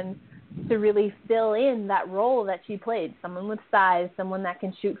someone to really fill in that role that she played? Someone with size, someone that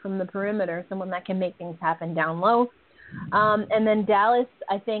can shoot from the perimeter, someone that can make things happen down low. And then Dallas,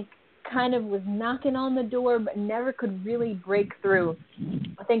 I think, kind of was knocking on the door but never could really break through.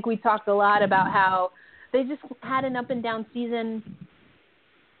 I think we talked a lot about how they just had an up-and-down season,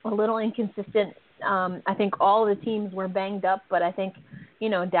 a little inconsistent. I think all the teams were banged up, but I think,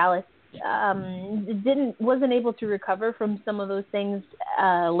 Dallas wasn't able to recover from some of those things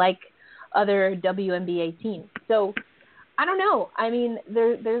like other WNBA teams. So I don't know. I mean,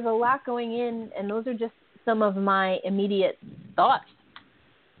 there's a lot going in, and those are just some of my immediate thoughts.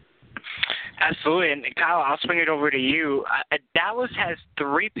 Absolutely. And Kyle, I'll swing it over to you. Dallas has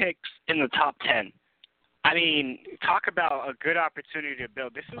 3 picks in the top 10. I mean, talk about a good opportunity to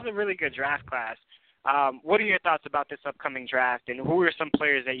build. This is a really good draft class. What are your thoughts about this upcoming draft, and who are some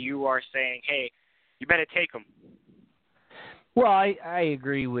players that you are saying, hey, you better take them? Well, I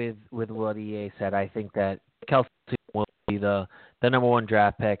agree with what EA said. I think that Kelsey will be the number 1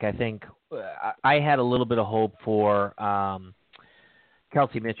 draft pick. I think I had a little bit of hope for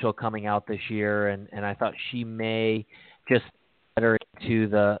Kelsey Mitchell coming out this year, and I thought she may just better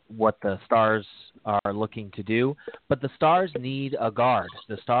into what the Stars are looking to do. But the Stars need a guard.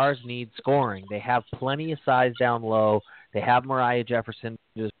 The Stars need scoring. They have plenty of size down low. They have Mariah Jefferson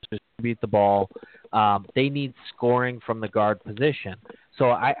to distribute the ball. They need scoring from the guard position.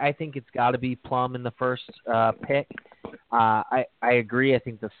 So I think it's got to be Plum in the first pick. I agree. I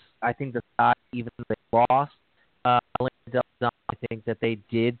think the Stars, even though they lost, I think that they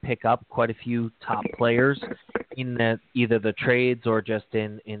did pick up quite a few top players in either the trades or just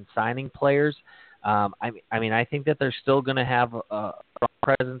in signing players. I mean, I think that they're still going to have a strong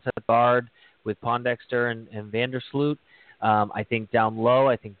presence at guard with Pondexter and Vandersloot. I think down low,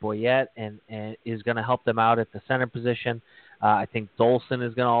 I think Boyette and is going to help them out at the center position. I think Dolson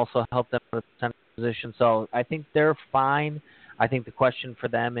is going to also help them at the center position. So I think they're fine. I think the question for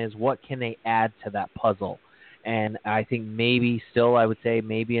them is what can they add to that puzzle? And I think maybe still I would say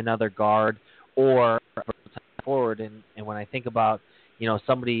maybe another guard or forward, and when I think about,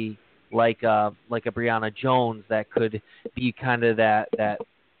 somebody like a Brianna Jones that could be kind of that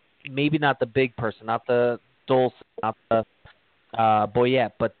maybe not the big person, not the Dolce, not the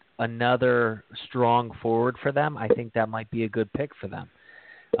Boyette, but another strong forward for them, I think that might be a good pick for them.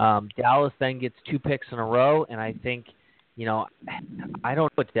 Dallas then gets 2 picks in a row, and I think, I don't know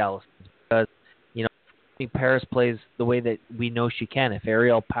what Dallas is because, Paris plays the way that we know she can. If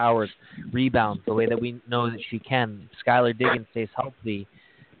Ariel Powers rebounds the way that we know that she can, Skylar Diggins stays healthy,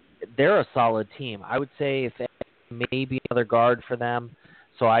 they're a solid team. I would say if maybe another guard for them,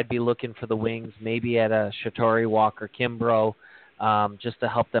 so I'd be looking for the wings, maybe at a Shatori Walker Kimbrough, just to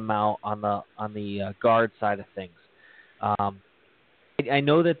help them out on the guard side of things. I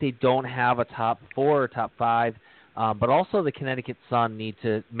know that they don't have a top 4 or top 5, but also the Connecticut Sun need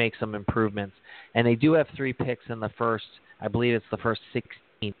to make some improvements. And they do have 3 picks in the first, I believe it's the first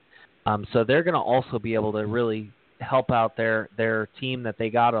 16. So they're going to also be able to really help out their team that they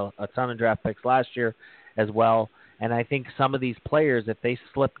got a ton of draft picks last year as well. And I think some of these players, if they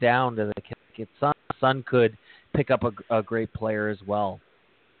slip down to the Connecticut Sun could pick up a great player as well.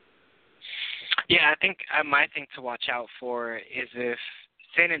 Yeah, I think my thing to watch out for is if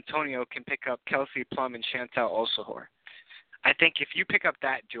San Antonio can pick up Kelsey Plum and Chantel Osahor. I think if you pick up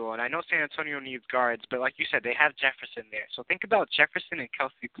that duo, and I know San Antonio needs guards, but like you said, they have Jefferson there. So think about Jefferson and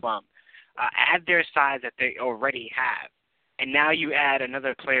Kelsey Plum. Add their size that they already have. And now you add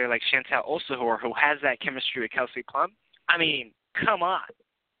another player like Chantel Osahor who has that chemistry with Kelsey Plum. I mean, come on.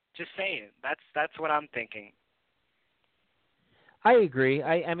 Just saying. That's what I'm thinking. I agree.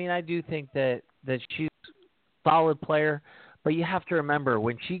 I mean, I do think that she's a solid player, but you have to remember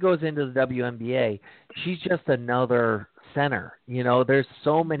when she goes into the WNBA, she's just another center. There's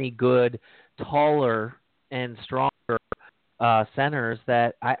so many good, taller and stronger centers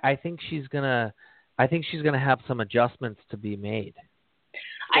that I think she's gonna have some adjustments to be made.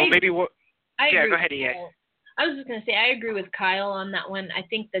 Well, maybe what? Yeah, go ahead, EA. I was just going to say, I agree with Kyle on that one. I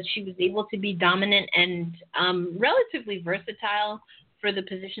think that she was able to be dominant and relatively versatile for the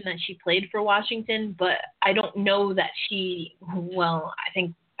position that she played for Washington, but I don't know that I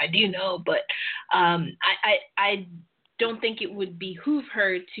think I do know, but I don't think it would behoove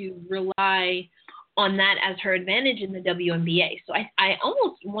her to rely on that as her advantage in the WNBA. So I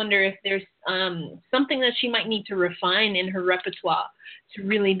almost wonder if there's something that she might need to refine in her repertoire to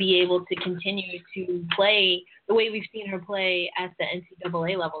really be able to continue to play the way we've seen her play at the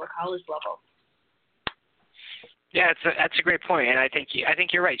NCAA level or college level. Yeah, that's a great point, and I think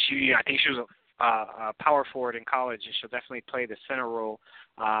you're right. I think she was a power forward in college, and she'll definitely play the center role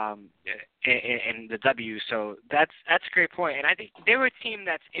in the W. So that's a great point, and I think they were a team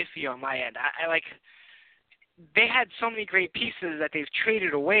that's iffy on my end. I like they had so many great pieces that they've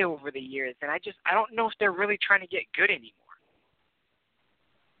traded away over the years, and I don't know if they're really trying to get good anymore.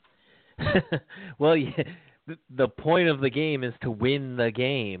 Well, yeah, the point of the game is to win the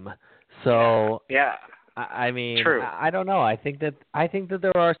game. So yeah. I mean, true. I don't know. I think that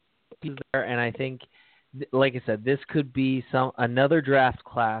there are pieces there, and I think, like I said, this could be another draft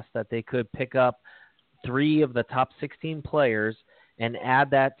class that they could pick up 3 of the top 16 players and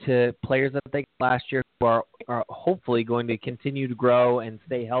add that to players that they got last year who are hopefully going to continue to grow and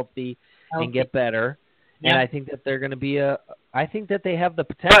stay healthy and get better. Yep. And I think that they're going to be I think that they have the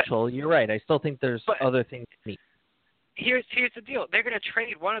potential. You're right. I still think there's other things to need. Here's the deal. They're going to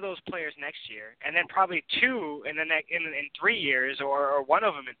trade one of those players next year, and then probably 2 in 3 years, or one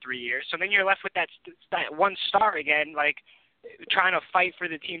of them in 3 years. So then you're left with that one star again, like trying to fight for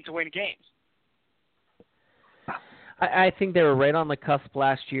the team to win games. I think they were right on the cusp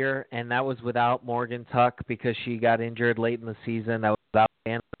last year, and that was without Morgan Tuck because she got injured late in the season. That was without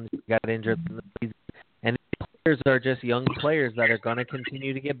Anderson, she got injured in the season. And these players are just young players that are going to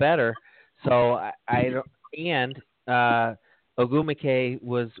continue to get better. So Ogumike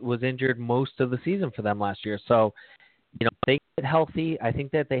was injured most of the season for them last year. So, they get healthy. I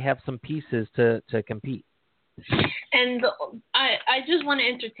think that they have some pieces to compete. And I just want to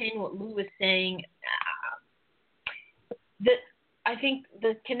entertain what Lou was saying. I think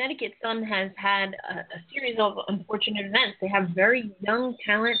the Connecticut Sun has had a series of unfortunate events. They have very young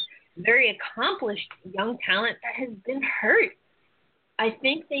talent, very accomplished young talent that has been hurt. I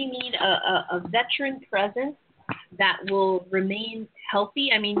think they need a veteran presence that will remain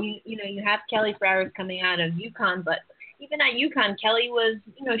healthy. I mean, you have Kelly Flowers coming out of UConn, but even at UConn, Kelly was,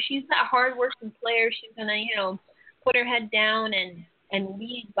 she's that hard-working player. She's going to, put her head down and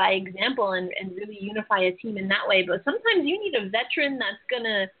lead by example and really unify a team in that way. But sometimes you need a veteran that's going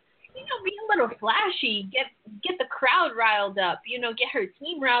to, be a little flashy, get the crowd riled up, get her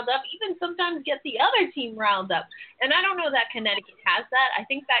team riled up, even sometimes get the other team riled up. And I don't know that Connecticut has that. I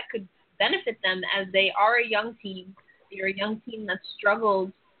think that could benefit them as they are a young team. They're a young team that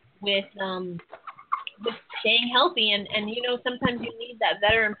struggled with staying healthy, and sometimes you need that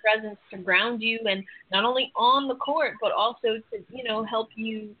veteran presence to ground you, and not only on the court, but also to help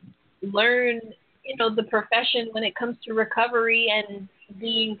you learn the profession when it comes to recovery and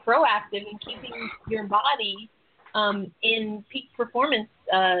being proactive and keeping your body in peak performance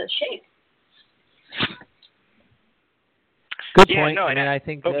shape. Good Yeah, point. no, I mean, I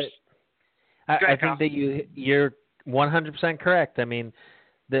think that I think that you're 100% correct. I mean,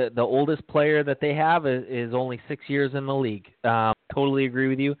 the oldest player that they have is only 6 years in the league. Totally agree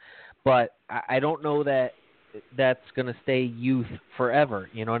with you, but I don't know that that's going to stay youth forever.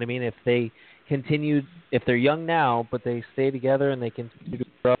 You know what I mean? If they're young now, but they stay together and they continue to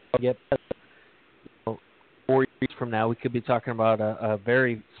grow and get better, 4 years from now, we could be talking about a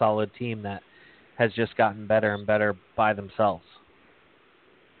very solid team that has just gotten better and better by themselves.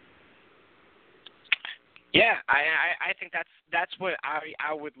 Yeah, I think that's what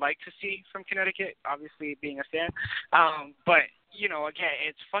I would like to see from Connecticut, obviously being a fan. But, again,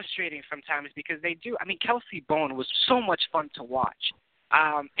 it's frustrating sometimes because they do. I mean, Kelsey Bone was so much fun to watch.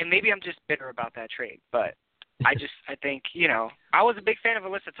 And maybe I'm just bitter about that trade, but I think, I was a big fan of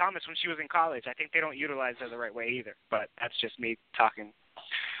Alyssa Thomas when she was in college. I think they don't utilize her the right way either, but that's just me talking.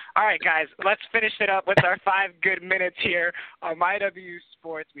 All right, guys, let's finish it up with our 5 good minutes here on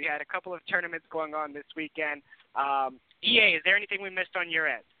MyWSports. We had a couple of tournaments going on this weekend. EA, is there anything we missed on your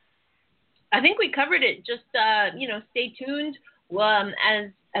end? I think we covered it. Just, stay tuned.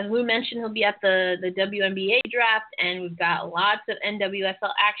 As Lou mentioned, he'll be at the WNBA draft, and we've got lots of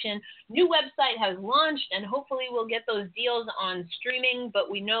NWSL action. New website has launched, and hopefully we'll get those deals on streaming, but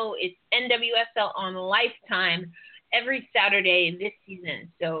we know it's NWSL on Lifetime every Saturday this season,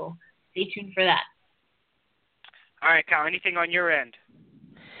 so stay tuned for that. All right, Kyle, anything on your end?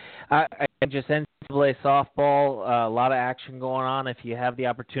 I just NCAA softball, a lot of action going on. If you have the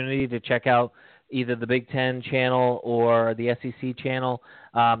opportunity to check out either the Big Ten channel or the SEC channel,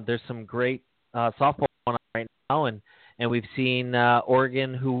 there's some great softball going on right now, and we've seen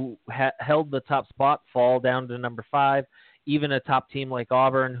Oregon, who held the top spot, fall down to number 5. Even a top team like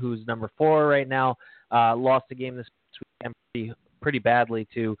Auburn, who's number 4 right now, lost a game this weekend pretty badly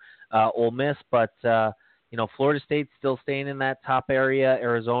to Ole Miss, but Florida State's still staying in that top area.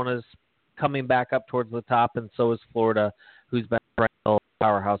 Arizona's coming back up towards the top, and so is Florida, who's been a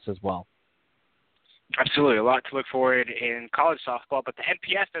powerhouse as well. Absolutely. A lot to look forward in college softball, but the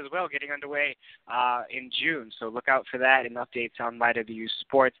NPS as well getting underway in June. So look out for that and updates on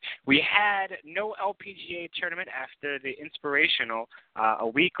MyWSports. We had no LPGA tournament after the Inspirational, a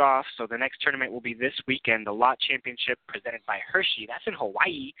week off. So the next tournament will be this weekend, the Lot Championship presented by Hershey. That's in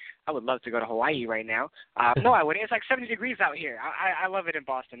Hawaii. I would love to go to Hawaii right now. No, I wouldn't. It's like 70 degrees out here. I love it in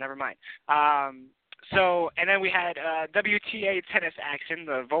Boston. Never mind. And then we had WTA tennis action,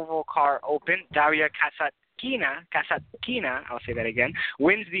 the Volvo Car Open. Daria Kasatkina, I'll say that again,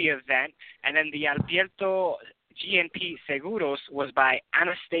 wins the event. And then the Alberto GNP Seguros was by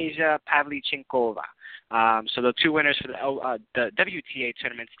Anastasia Pavlyuchenkova. So the 2 winners for the WTA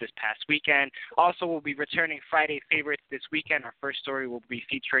tournaments this past weekend. Also, we'll be returning Friday favorites this weekend. Our first story will be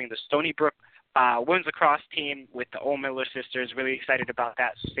featuring the Stony Brook women's lacrosse team with the Miller sisters. Really excited about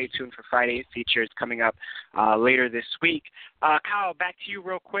that, so stay tuned for Friday's features coming up later this week. Kyle, back to you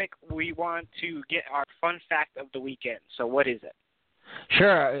real quick. We want to get our fun fact of the weekend. So what is it?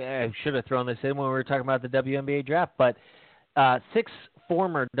 Sure. I should have thrown this in when we were talking about the WNBA draft, but 6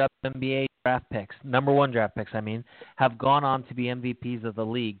 former WNBA draft picks, number 1 draft picks, have gone on to be MVPs of the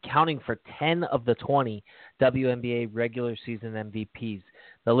league, counting for 10 of the 20 WNBA regular season MVPs.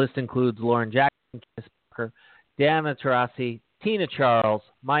 The list includes Lauren Jackson, Candace Parker, Diana Taurasi, Tina Charles,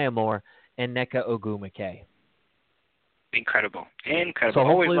 Maya Moore, and Nneka Ogwumike. Incredible. So Always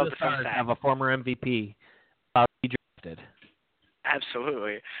hopefully love the the fun Stars fact. have a former MVP be drafted.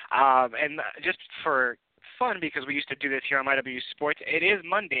 Absolutely. And just for fun, because we used to do this here on MyWSports, it is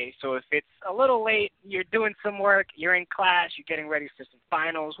Monday, so if it's a little late, you're doing some work, you're in class, you're getting ready for some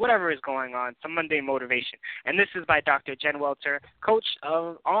finals, whatever is going on, some Monday motivation. And this is by Dr. Jen Welter, coach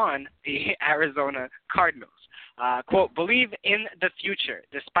on the Arizona Cardinals. Quote, believe in the future,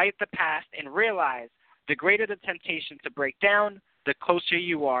 despite the past, and realize the greater the temptation to break down, the closer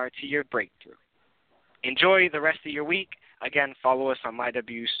you are to your breakthrough. Enjoy the rest of your week. Again, follow us on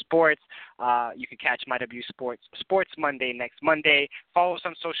MyWSports. You can catch MyWSports Sports Monday next Monday. Follow us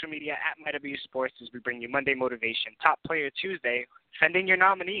on social media at MyWSports as we bring you Monday Motivation, Top Player Tuesday, send in your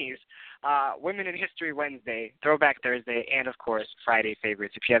nominees, Women in History Wednesday, Throwback Thursday, and, of course, Friday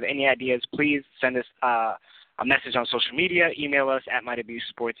Favorites. If you have any ideas, please send us a message on social media, email us at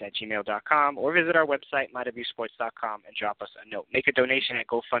mywsports@gmail.com, or visit our website, mywsports.com, and drop us a note. Make a donation at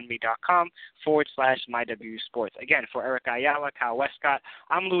gofundme.com/mywsports. Again, for Erica Ayala, Kyle Westcott,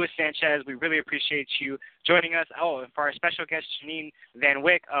 I'm Luis Sanchez. We really appreciate you joining us. Oh, and for our special guest, Janine Van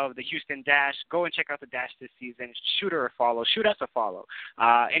Wyck of the Houston Dash, go and check out the Dash this season. Shoot her a follow. Shoot us a follow.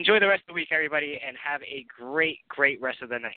 Enjoy the rest of the week, everybody, and have a great, great rest of the night.